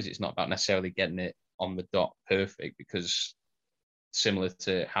kind of is. It's not about necessarily getting it on the dot perfect, because similar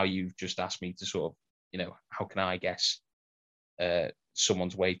to how you've just asked me to sort of, how can I guess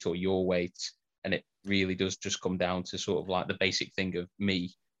someone's weight or your weight? And it really does just come down to sort of like the basic thing of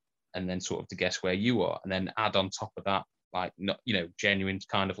me, and then sort of to guess where you are, and then add on top of that, like, not, genuine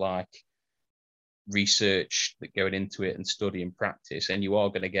kind of like research that going into it and study and practice, and you are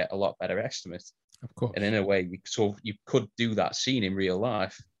going to get a lot better estimate. Of course. And in a way, you could do that scene in real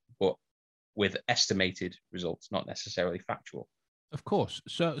life, but with estimated results, not necessarily factual. Of course.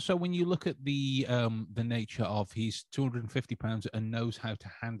 So when you look at the nature of, he's 250 pounds and knows how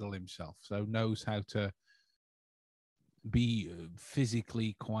to handle himself, so knows how to be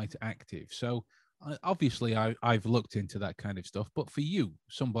physically quite active. So obviously I've looked into that kind of stuff, but for you,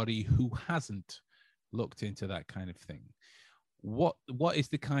 somebody who hasn't looked into that kind of thing, what is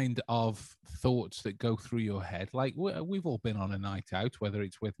the kind of thoughts that go through your head? Like, we've all been on a night out, whether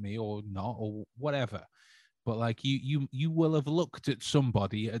it's with me or not or whatever, but like you will have looked at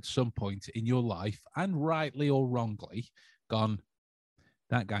somebody at some point in your life, and rightly or wrongly gone,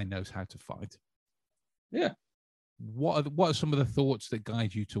 that guy knows how to fight. Yeah. What are some of the thoughts that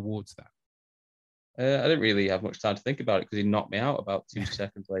guide you towards that? I didn't really have much time to think about it because he knocked me out about 2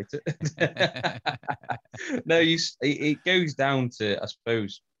 seconds later. No, it goes down to, I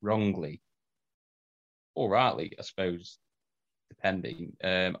suppose, wrongly or rightly, I suppose, depending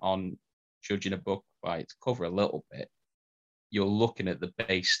on judging a book by its cover a little bit. You're looking at the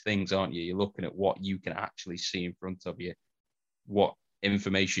base things, aren't you? You're looking at what you can actually see in front of you, what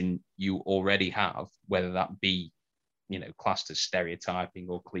information you already have, whether that be, classed as stereotyping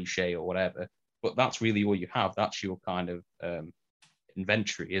or cliche or whatever. But that's really all you have. That's your kind of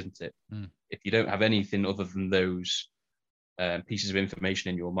inventory, isn't it? If you don't have anything other than those pieces of information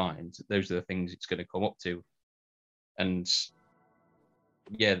in your mind, those are the things it's going to come up to. And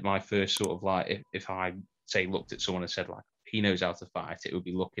yeah, my first sort of like, if I say looked at someone and said like he knows how to fight, it would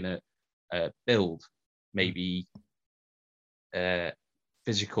be looking at build, maybe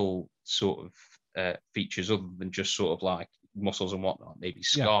physical sort of features other than just sort of like muscles and whatnot, maybe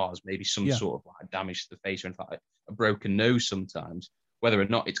scars, maybe some sort of like damage to the face, or in fact a broken nose sometimes. Whether or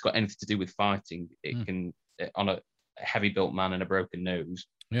not it's got anything to do with fighting, it can, on a heavy built man and a broken nose,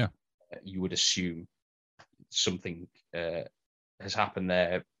 you would assume something has happened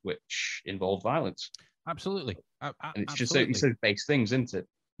there which involved violence. Absolutely. And it's just those base things, isn't it?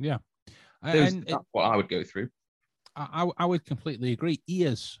 Yeah. That's what I would go through. I would completely agree.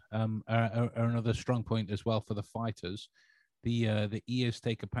 Ears are another strong point as well for the fighters. The ears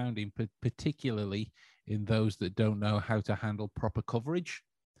take a pounding, particularly in those that don't know how to handle proper coverage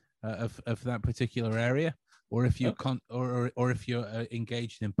of that particular area, or if you or if you're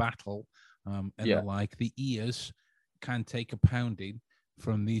engaged in battle and the like. The ears can take a pounding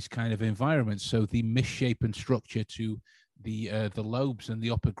from these kind of environments. So the misshapen structure to the lobes and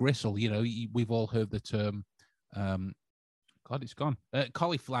the upper gristle. We've all heard the term. God, it's gone.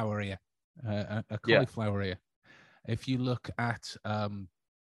 Cauliflower ear. A cauliflower ear. If you look at, I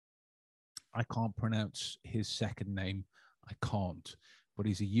can't pronounce his second name. I can't, but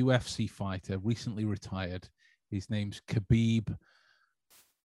he's a UFC fighter, recently retired. His name's Khabib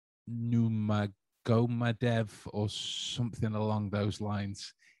Nurmagomedov or something along those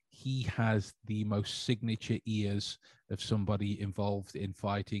lines. He has the most signature ears of somebody involved in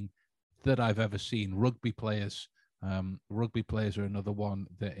fighting that I've ever seen. Rugby players are another one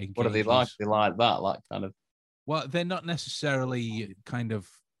that engages. What are they like? They like that, like kind of. Well, they're not necessarily kind of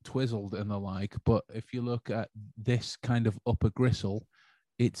twizzled and the like, but if you look at this kind of upper gristle,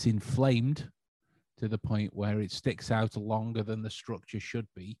 it's inflamed to the point where it sticks out longer than the structure should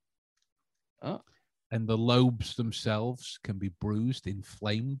be. Oh. And the lobes themselves can be bruised,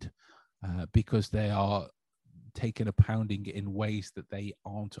 inflamed, because they are taking a pounding in ways that they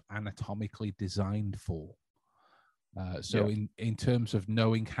aren't anatomically designed for. So in terms of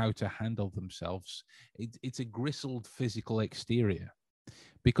knowing how to handle themselves, it's a gristled physical exterior.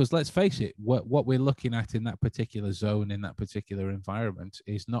 Because let's face it, what we're looking at in that particular zone, in that particular environment,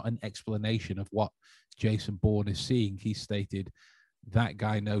 is not an explanation of what Jason Bourne is seeing. He stated that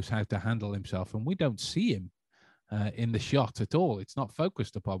guy knows how to handle himself, and we don't see him in the shot at all. It's not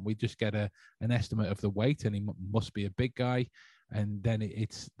focused upon. We just get an estimate of the weight, and he must be a big guy. And then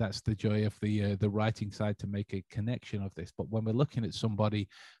that's the joy of the writing side, to make a connection of this. But when we're looking at somebody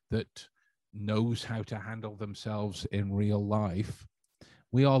that knows how to handle themselves in real life,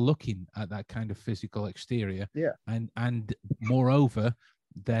 we are looking at that kind of physical exterior, and moreover,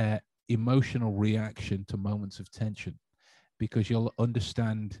 their emotional reaction to moments of tension, because you'll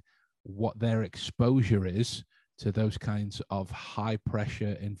understand what their exposure is to those kinds of high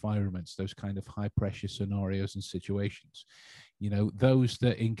pressure environments, those kind of high pressure scenarios and situations. Those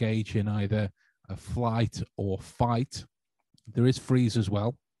that engage in either a flight or fight, there is freeze as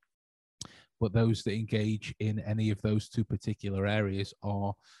well, but those that engage in any of those two particular areas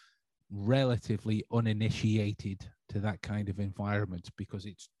are relatively uninitiated to that kind of environment, because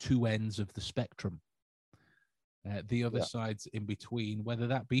it's two ends of the spectrum. The other sides in between, whether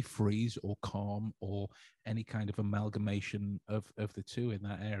that be freeze or calm or any kind of amalgamation of the two in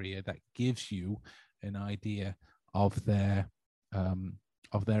that area, that gives you an idea of their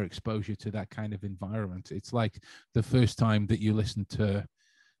exposure to that kind of environment. It's like the first time that you listen to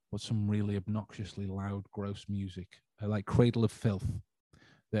some really obnoxiously loud, gross music, like Cradle of Filth.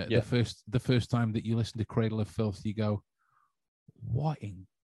 The first time that you listen to Cradle of Filth, you go, "What in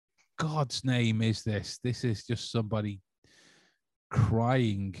God's name is this? This is just somebody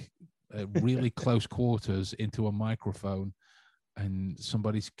crying at really close quarters into a microphone, and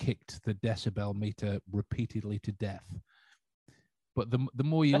somebody's kicked the decibel meter repeatedly to death." But the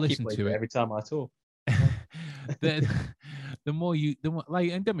more you listen to it, every time I talk, the more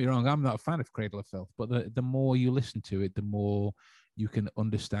and don't be wrong, I'm not a fan of Cradle of Filth, but the more you listen to it, the more you can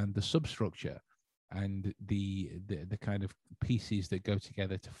understand the substructure and the kind of pieces that go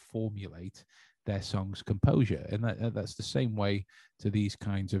together to formulate their song's composure. And that's the same way to these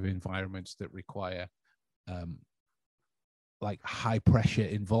kinds of environments that require like high pressure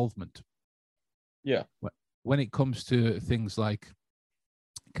involvement. Yeah. When it comes to things like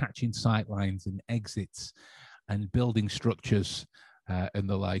catching sight lines and exits and building structures and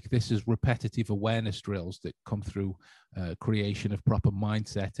the like, this is repetitive awareness drills that come through creation of proper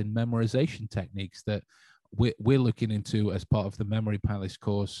mindset and memorization techniques that we're looking into as part of the Memory Palace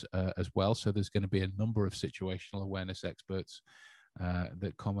course as well. So there's going to be a number of situational awareness experts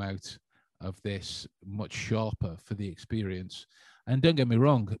that come out of this much sharper for the experience. And don't get me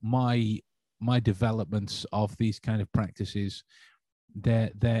wrong, my developments of these kind of practices,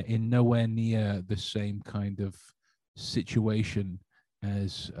 they're in nowhere near the same kind of situation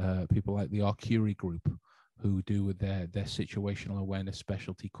as people like the Arcuri group, who do their situational awareness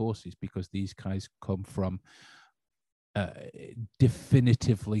specialty courses, because these guys come from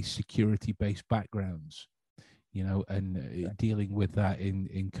definitively security-based backgrounds, and dealing with that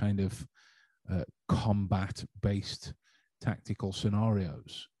in kind of combat-based tactical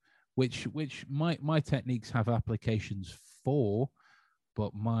scenarios, which my techniques have applications for,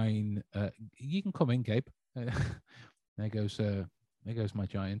 but mine. You can come in, Gabe. There goes my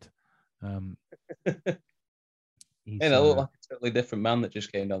giant. I look like a totally different man that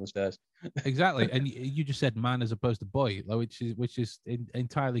just came down the stairs. Exactly, and you just said man as opposed to boy, which is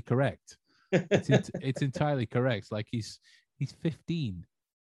entirely correct. It's entirely correct. Like he's 15.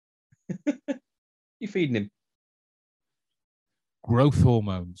 You feeding him growth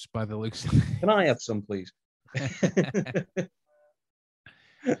hormones, by the looks. Can I have some, please?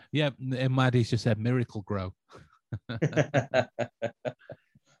 Yeah, and Maddie's just said miracle grow.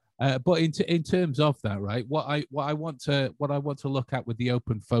 But in terms of that, right? What I want to look at with the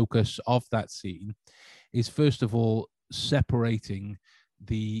open focus of that scene is, first of all, separating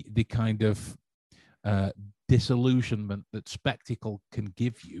the kind of disillusionment that spectacle can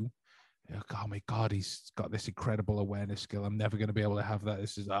give you. Oh my God, he's got this incredible awareness skill. I'm never going to be able to have that.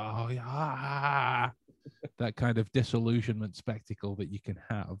 This is that kind of disillusionment spectacle that you can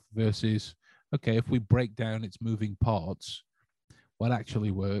have, versus, okay, if we break down its moving parts, what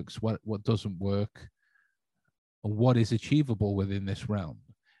actually works, what doesn't work, and what is achievable within this realm.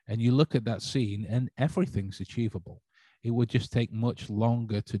 And you look at that scene and everything's achievable. It would just take much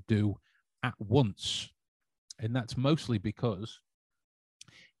longer to do at once. And that's mostly because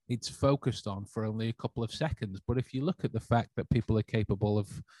it's focused on for only a couple of seconds. But if you look at the fact that people are capable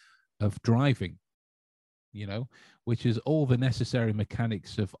of driving which is all the necessary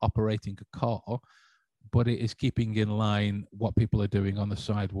mechanics of operating a car, but it is keeping in line what people are doing on the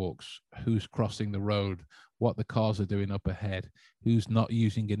sidewalks, who's crossing the road, what the cars are doing up ahead, who's not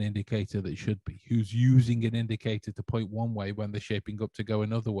using an indicator that should be, who's using an indicator to point one way when they're shaping up to go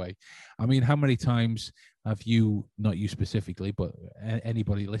another way. I mean, how many times have you, not you specifically, but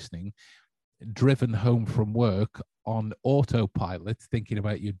anybody listening, driven home from work on autopilot, thinking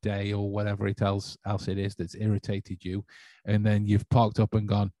about your day or whatever else it is that's irritated you, and then you've parked up and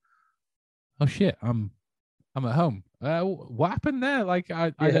gone, oh shit, I'm at home. What happened there? Like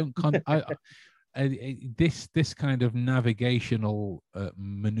I don't this kind of navigational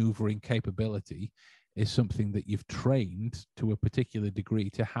maneuvering capability is something that you've trained to a particular degree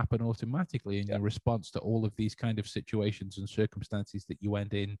to happen automatically in your response to all of these kind of situations and circumstances that you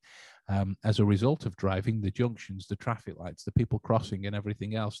end in as a result of driving, the junctions, the traffic lights, the people crossing and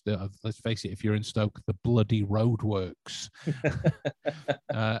everything else. Let's face it, if you're in Stoke, the bloody roadworks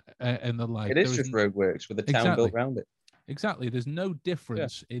and the like. It is just roadworks with a town built around it. Exactly. There's no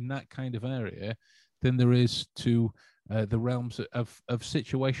difference in that kind of area than there is to the realms of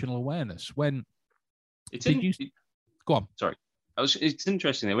situational awareness. When go on. Sorry, it's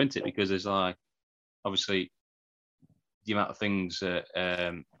interesting though, isn't it? Because there's like obviously the amount of things that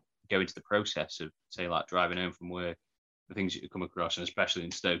go into the process of, say, like driving home from work, the things that you come across, and especially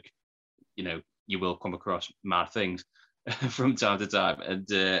in Stoke, you will come across mad things from time to time, and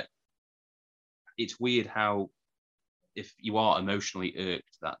it's weird how if you are emotionally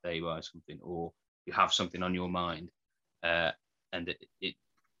irked that day by something, or you have something on your mind, and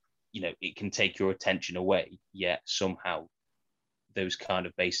it can take your attention away, yet somehow those kind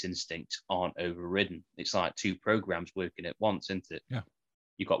of base instincts aren't overridden. It's like two programs working at once, isn't it? Yeah.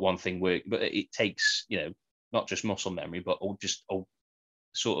 You've got one thing working, but it takes, not just muscle memory, but just a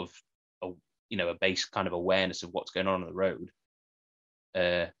base kind of awareness of what's going on the road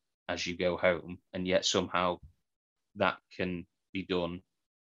as you go home. And yet somehow that can be done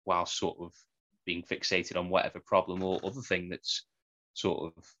while sort of being fixated on whatever problem or other thing that's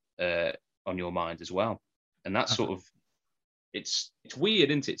sort of on your mind as well. And that's sort of, it's weird,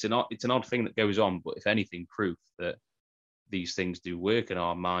 isn't it? It's an odd thing that goes on, but if anything, proof that these things do work and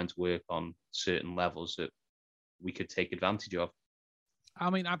our minds work on certain levels that we could take advantage of. I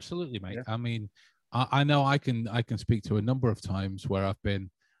mean, absolutely, mate. Yeah. I mean, I know I can speak to a number of times where I've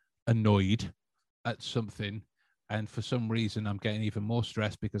been annoyed at something, and for some reason I'm getting even more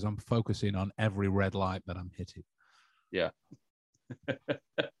stressed because I'm focusing on every red light that I'm hitting. Yeah.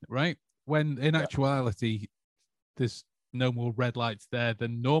 Right? When in actuality, there's no more red lights there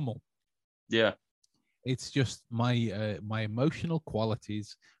than normal. Yeah. It's just my emotional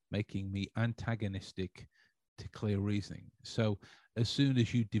qualities making me antagonistic to clear reasoning. So as soon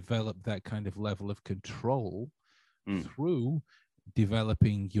as you develop that kind of level of control through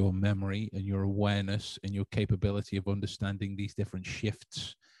developing your memory and your awareness and your capability of understanding these different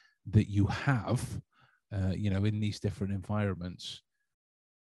shifts that you have, in these different environments,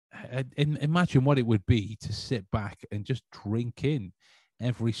 and imagine what it would be to sit back and just drink in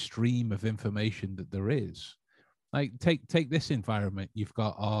every stream of information that there is. Like take this environment. You've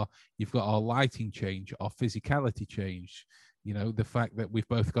got our lighting change, our physicality change. The fact that we've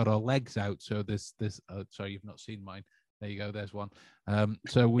both got our legs out. So there's sorry, you've not seen mine. There you go. There's one.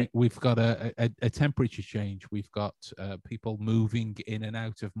 So we've got a temperature change. We've got people moving in and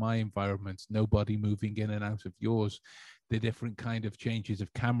out of my environment. Nobody moving in and out of yours. The different kind of changes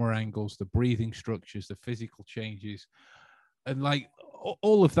of camera angles, the breathing structures, the physical changes, and like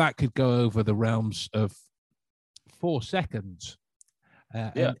all of that could go over the realms of 4 seconds.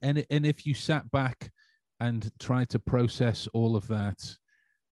 And if you sat back and tried to process all of that,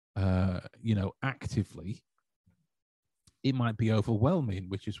 actively, it might be overwhelming,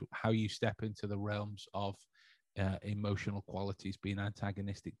 which is how you step into the realms of emotional qualities being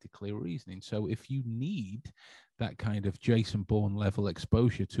antagonistic to clear reasoning. So if you need that kind of Jason Bourne level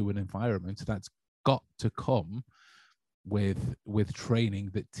exposure to an environment, that's got to come with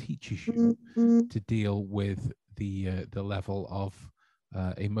training that teaches you to deal with the level of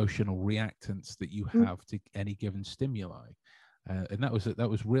emotional reactance that you have to any given stimuli. And that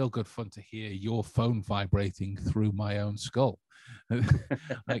was real good fun to hear your phone vibrating through my own skull,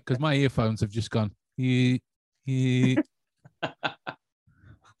 because my earphones have just gone. Now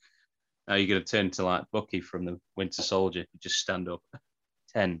you're going to turn to like Bucky from the Winter Soldier. You just stand up.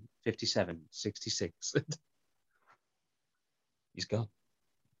 10, 57, 66. He's gone.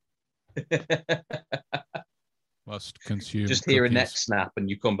 Must consume. Just hear a neck snap and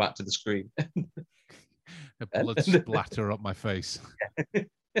you come back to the screen. A blood splatter up my face.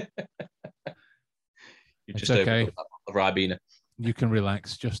 You It's just opened okay. up that Ribena. You can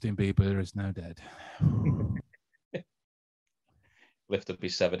relax. Justin Bieber is now dead. Lift up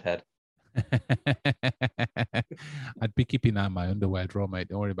his severed head. I'd be keeping that in my underwear drawer, mate.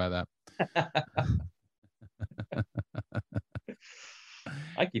 Don't worry about that.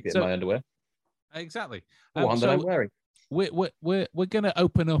 I keep it in my underwear. Exactly. The one that I'm wearing. We're going to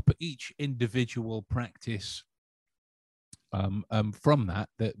open up each individual practice from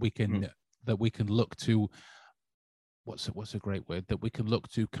that we can look to. What's a great word that we can look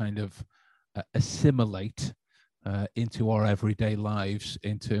to kind of assimilate into our everyday lives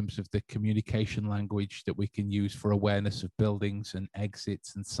in terms of the communication language that we can use for awareness of buildings and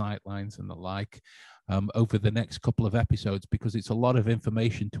exits and sight lines and the like over the next couple of episodes, because it's a lot of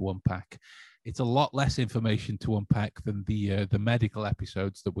information to unpack. It's a lot less information to unpack than the medical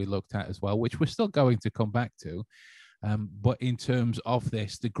episodes that we looked at as well, which we're still going to come back to. But in terms of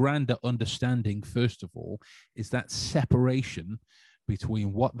this, the grander understanding, first of all, is that separation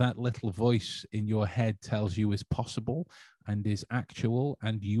between what that little voice in your head tells you is possible and is actual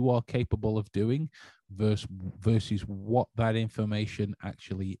and you are capable of doing versus what that information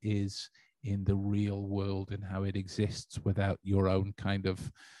actually is in the real world and how it exists without your own kind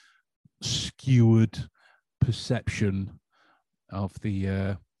of skewed perception of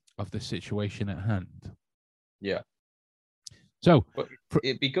the situation at hand. Yeah. So, but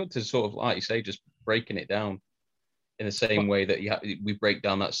it'd be good to sort of, like you say, just breaking it down in the same way that we break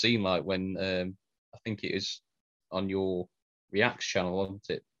down that scene, like when I think it is on your Reacts channel, wasn't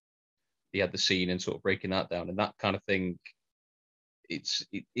it? You had the scene and sort of breaking that down and that kind of thing.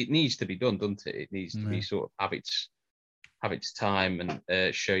 It needs to be done, doesn't it? It needs to be sort of have its time and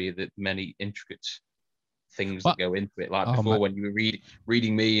show you the many intricate things that go into it. Like before, when you were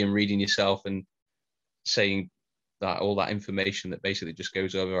reading me and reading yourself and saying that all that information that basically just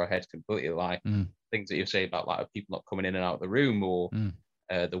goes over our heads completely, like things that you say about like people not coming in and out of the room, or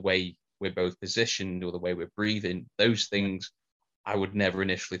the way we're both positioned, or the way we're breathing. Those things I would never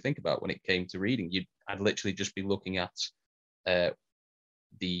initially think about when it came to reading. I'd literally just be looking at the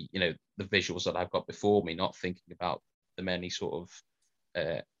visuals that I've got before me, not thinking about the many sort of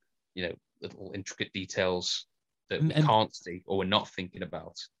little intricate details that we can't see or we're not thinking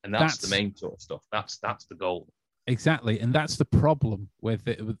about. And that's the main sort of stuff. That's the goal. Exactly, and that's the problem with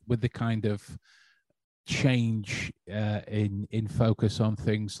the kind of change in focus on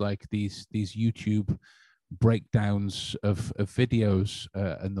things like these YouTube breakdowns of videos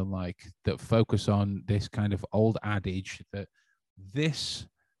and the like, that focus on this kind of old adage that this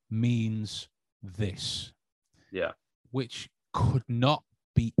means this, which could not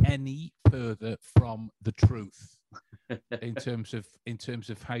be any further from the truth. in terms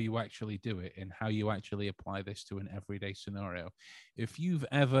of how you actually do it and how you actually apply this to an everyday scenario. If you've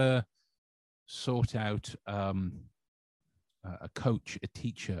ever sought out a coach, a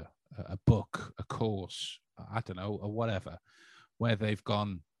teacher, a book, a course, I don't know, or whatever, where they've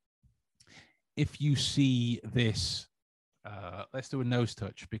gone, if you see this, let's do a nose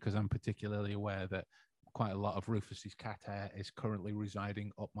touch, because I'm particularly aware that quite a lot of Rufus's cat hair is currently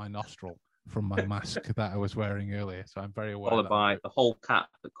residing up my nostril from my mask that I was wearing earlier. So I'm very aware. Followed by the whole cat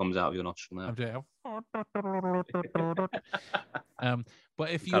that comes out of your nostril now. But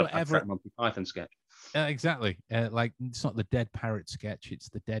if you ever Monty Python sketch. Exactly. Like, it's not the dead parrot sketch, it's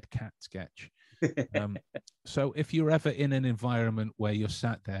the dead cat sketch. So if you're ever in an environment where you're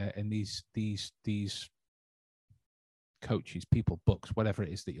sat there and these coaches, people, books, whatever it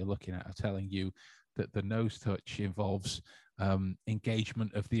is that you're looking at, are telling you that the nose touch involves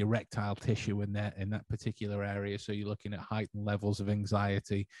engagement of the erectile tissue in that particular area. So you're looking at heightened levels of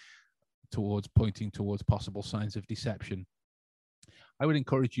anxiety pointing towards possible signs of deception. I would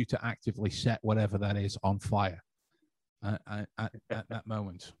encourage you to actively set whatever that is on fire at that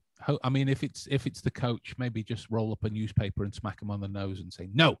moment. I mean, if it's the coach, maybe just roll up a newspaper and smack them on the nose and say,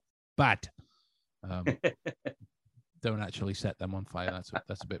 "No, bad." Don't actually set them on fire.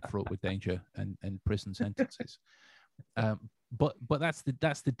 That's a bit fraught with danger and prison sentences. But that's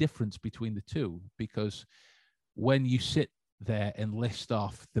the difference between the two, because when you sit there and list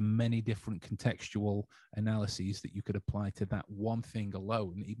off the many different contextual analyses that you could apply to that one thing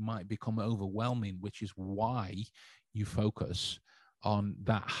alone, it might become overwhelming, which is why you focus on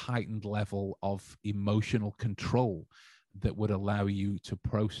that heightened level of emotional control that would allow you to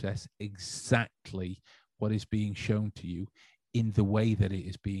process exactly what is being shown to you in the way that it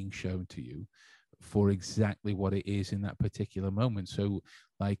is being shown to you, for exactly what it is in that particular moment. So,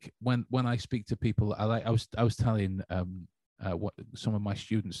 like when I speak to people, I was telling what some of my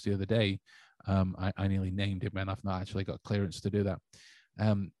students the other day, I nearly named him, and I've not actually got clearance to do that.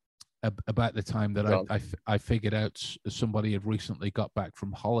 about the time that Gone. I figured out somebody had recently got back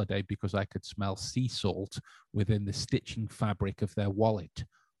from holiday because I could smell sea salt within the stitching fabric of their wallet.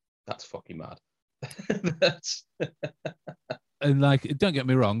 That's fucking mad. That's And like, don't get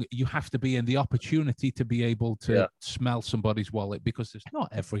me wrong, you have to be in the opportunity to be able to smell somebody's wallet, because it's not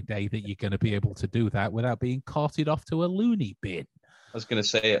every day that you're going to be able to do that without being carted off to a loony bin. I was going to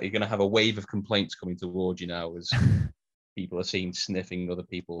say, you're going to have a wave of complaints coming towards you now as people are seen sniffing other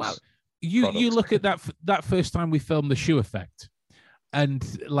people's. Well, you look at that first time we filmed the shoe effect, and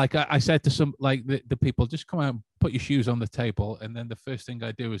like I said to some, like the people, just come out and put your shoes on the table, and then the first thing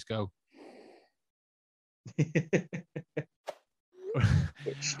I do is go.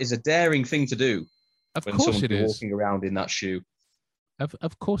 Which is a daring thing to do. Of course it is. Walking around in that shoe.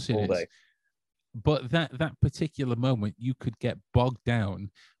 Of course it is. Day. But that particular moment, you could get bogged down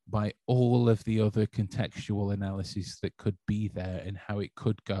by all of the other contextual analyses that could be there and how it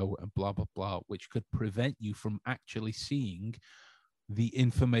could go and blah, blah, blah, which could prevent you from actually seeing the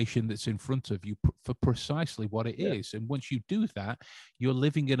information that's in front of you for precisely what it is. And once you do that, you're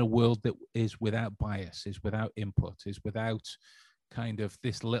living in a world that is without bias, is without input, is without kind of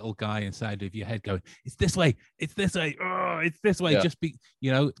this little guy inside of your head going, it's this way, it's this way, oh, it's this way.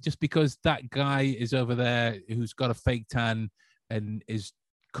 Just because that guy is over there who's got a fake tan and is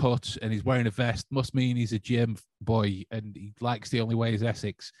cut and he's wearing a vest must mean he's a gym boy and he likes The Only Way is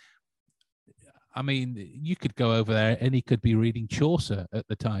Essex. I mean, you could go over there and he could be reading Chaucer at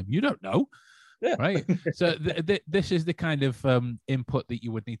the time. You don't know. Yeah. Right. So this is the kind of input that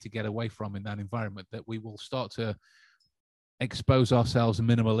you would need to get away from in that environment, that we will start to expose ourselves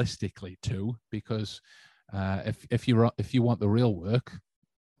minimalistically to, because if you want the real work,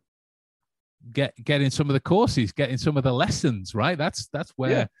 get in some of the courses, get in some of the lessons, right? That's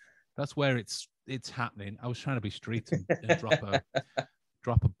where it's happening. I was trying to be street and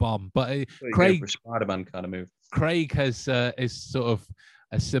drop a bomb, but Craig, Spider-Man kind of move. Craig has is sort of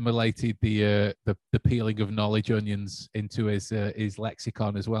assimilated the peeling of knowledge onions into his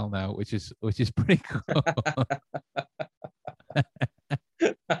lexicon as well now, which is pretty cool.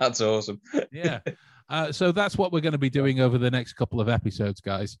 That's awesome. Yeah. So that's what we're going to be doing over the next couple of episodes,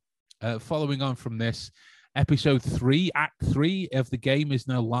 guys. Following on from this, episode 3, Act 3 of the game is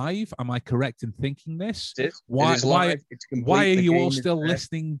now live. Am I correct in thinking this? Why are you all still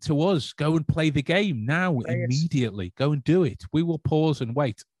listening to us? Go and play the game now, immediately. Go and do it. We will pause and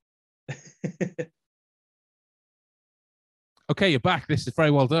wait. Okay, you're back. This is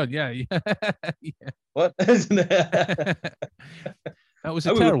very well done. Yeah. Yeah. What? That was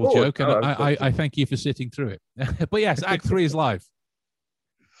a terrible joke, and I thank you for sitting through it. But yes, Act 3 is live.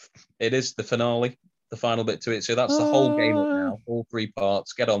 It is the finale, the final bit to it. So that's the whole game up now, all 3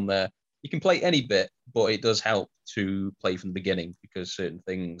 parts. Get on there. You can play any bit, but it does help to play from the beginning, because certain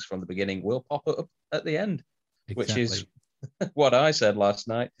things from the beginning will pop up at the end, which is what I said last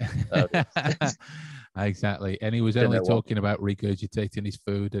night. Exactly. And he was only talking about regurgitating his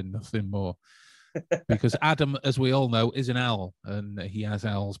food and nothing more. Because Adam, as we all know, is an owl, and he has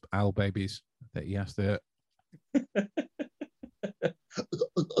owl babies that he has to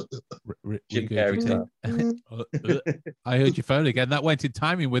regurgitate. I heard your phone again. That went in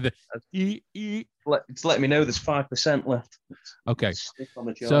timing with it. It's letting me know there's 5% left. Okay,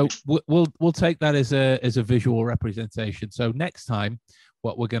 so we'll take that as a visual representation. So next time,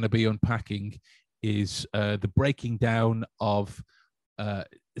 what we're going to be unpacking is the breaking down of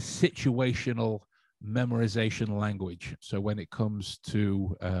situational memorization language. So when it comes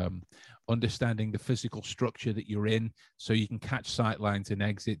to understanding the physical structure that you're in, so you can catch sight lines and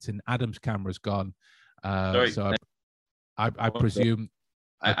exits. And Adam's camera's gone. So I presume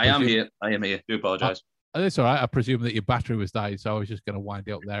I am here. I am here. Do apologize. That's all right. I presume that your battery was dying, so I was just going to wind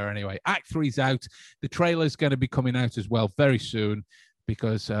it up there anyway. Act 3's out. The trailer's going to be coming out as well very soon,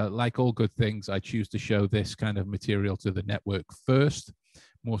 because like all good things, I choose to show this kind of material to the network first,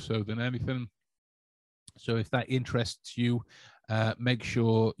 more so than anything. So if that interests you, make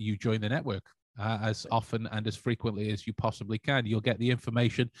sure you join the network as often and as frequently as you possibly can. You'll get the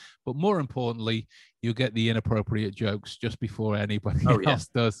information, but more importantly, you'll get the inappropriate jokes just before anybody else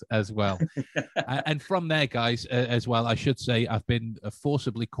does as well. And from there, guys, as well, I should say I've been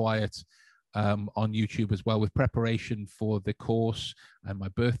forcibly quiet on YouTube as well, with preparation for the course and my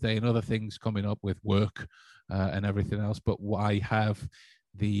birthday and other things coming up with work and everything else. But I have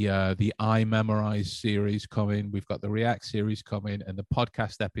the I Memorize series coming. We've got the React series coming, and the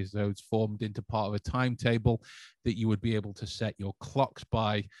podcast episodes formed into part of a timetable that you would be able to set your clocks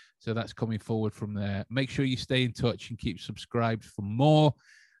by. So that's coming forward from there. Make sure you stay in touch and keep subscribed for more,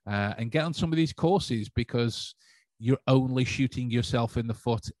 and get on some of these courses, because you're only shooting yourself in the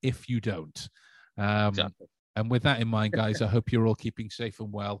foot if you don't. Exactly. And with that in mind, guys, I hope you're all keeping safe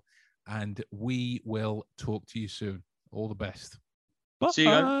and well, and we will talk to you soon. All the best. Bye. See you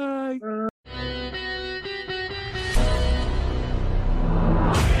guys.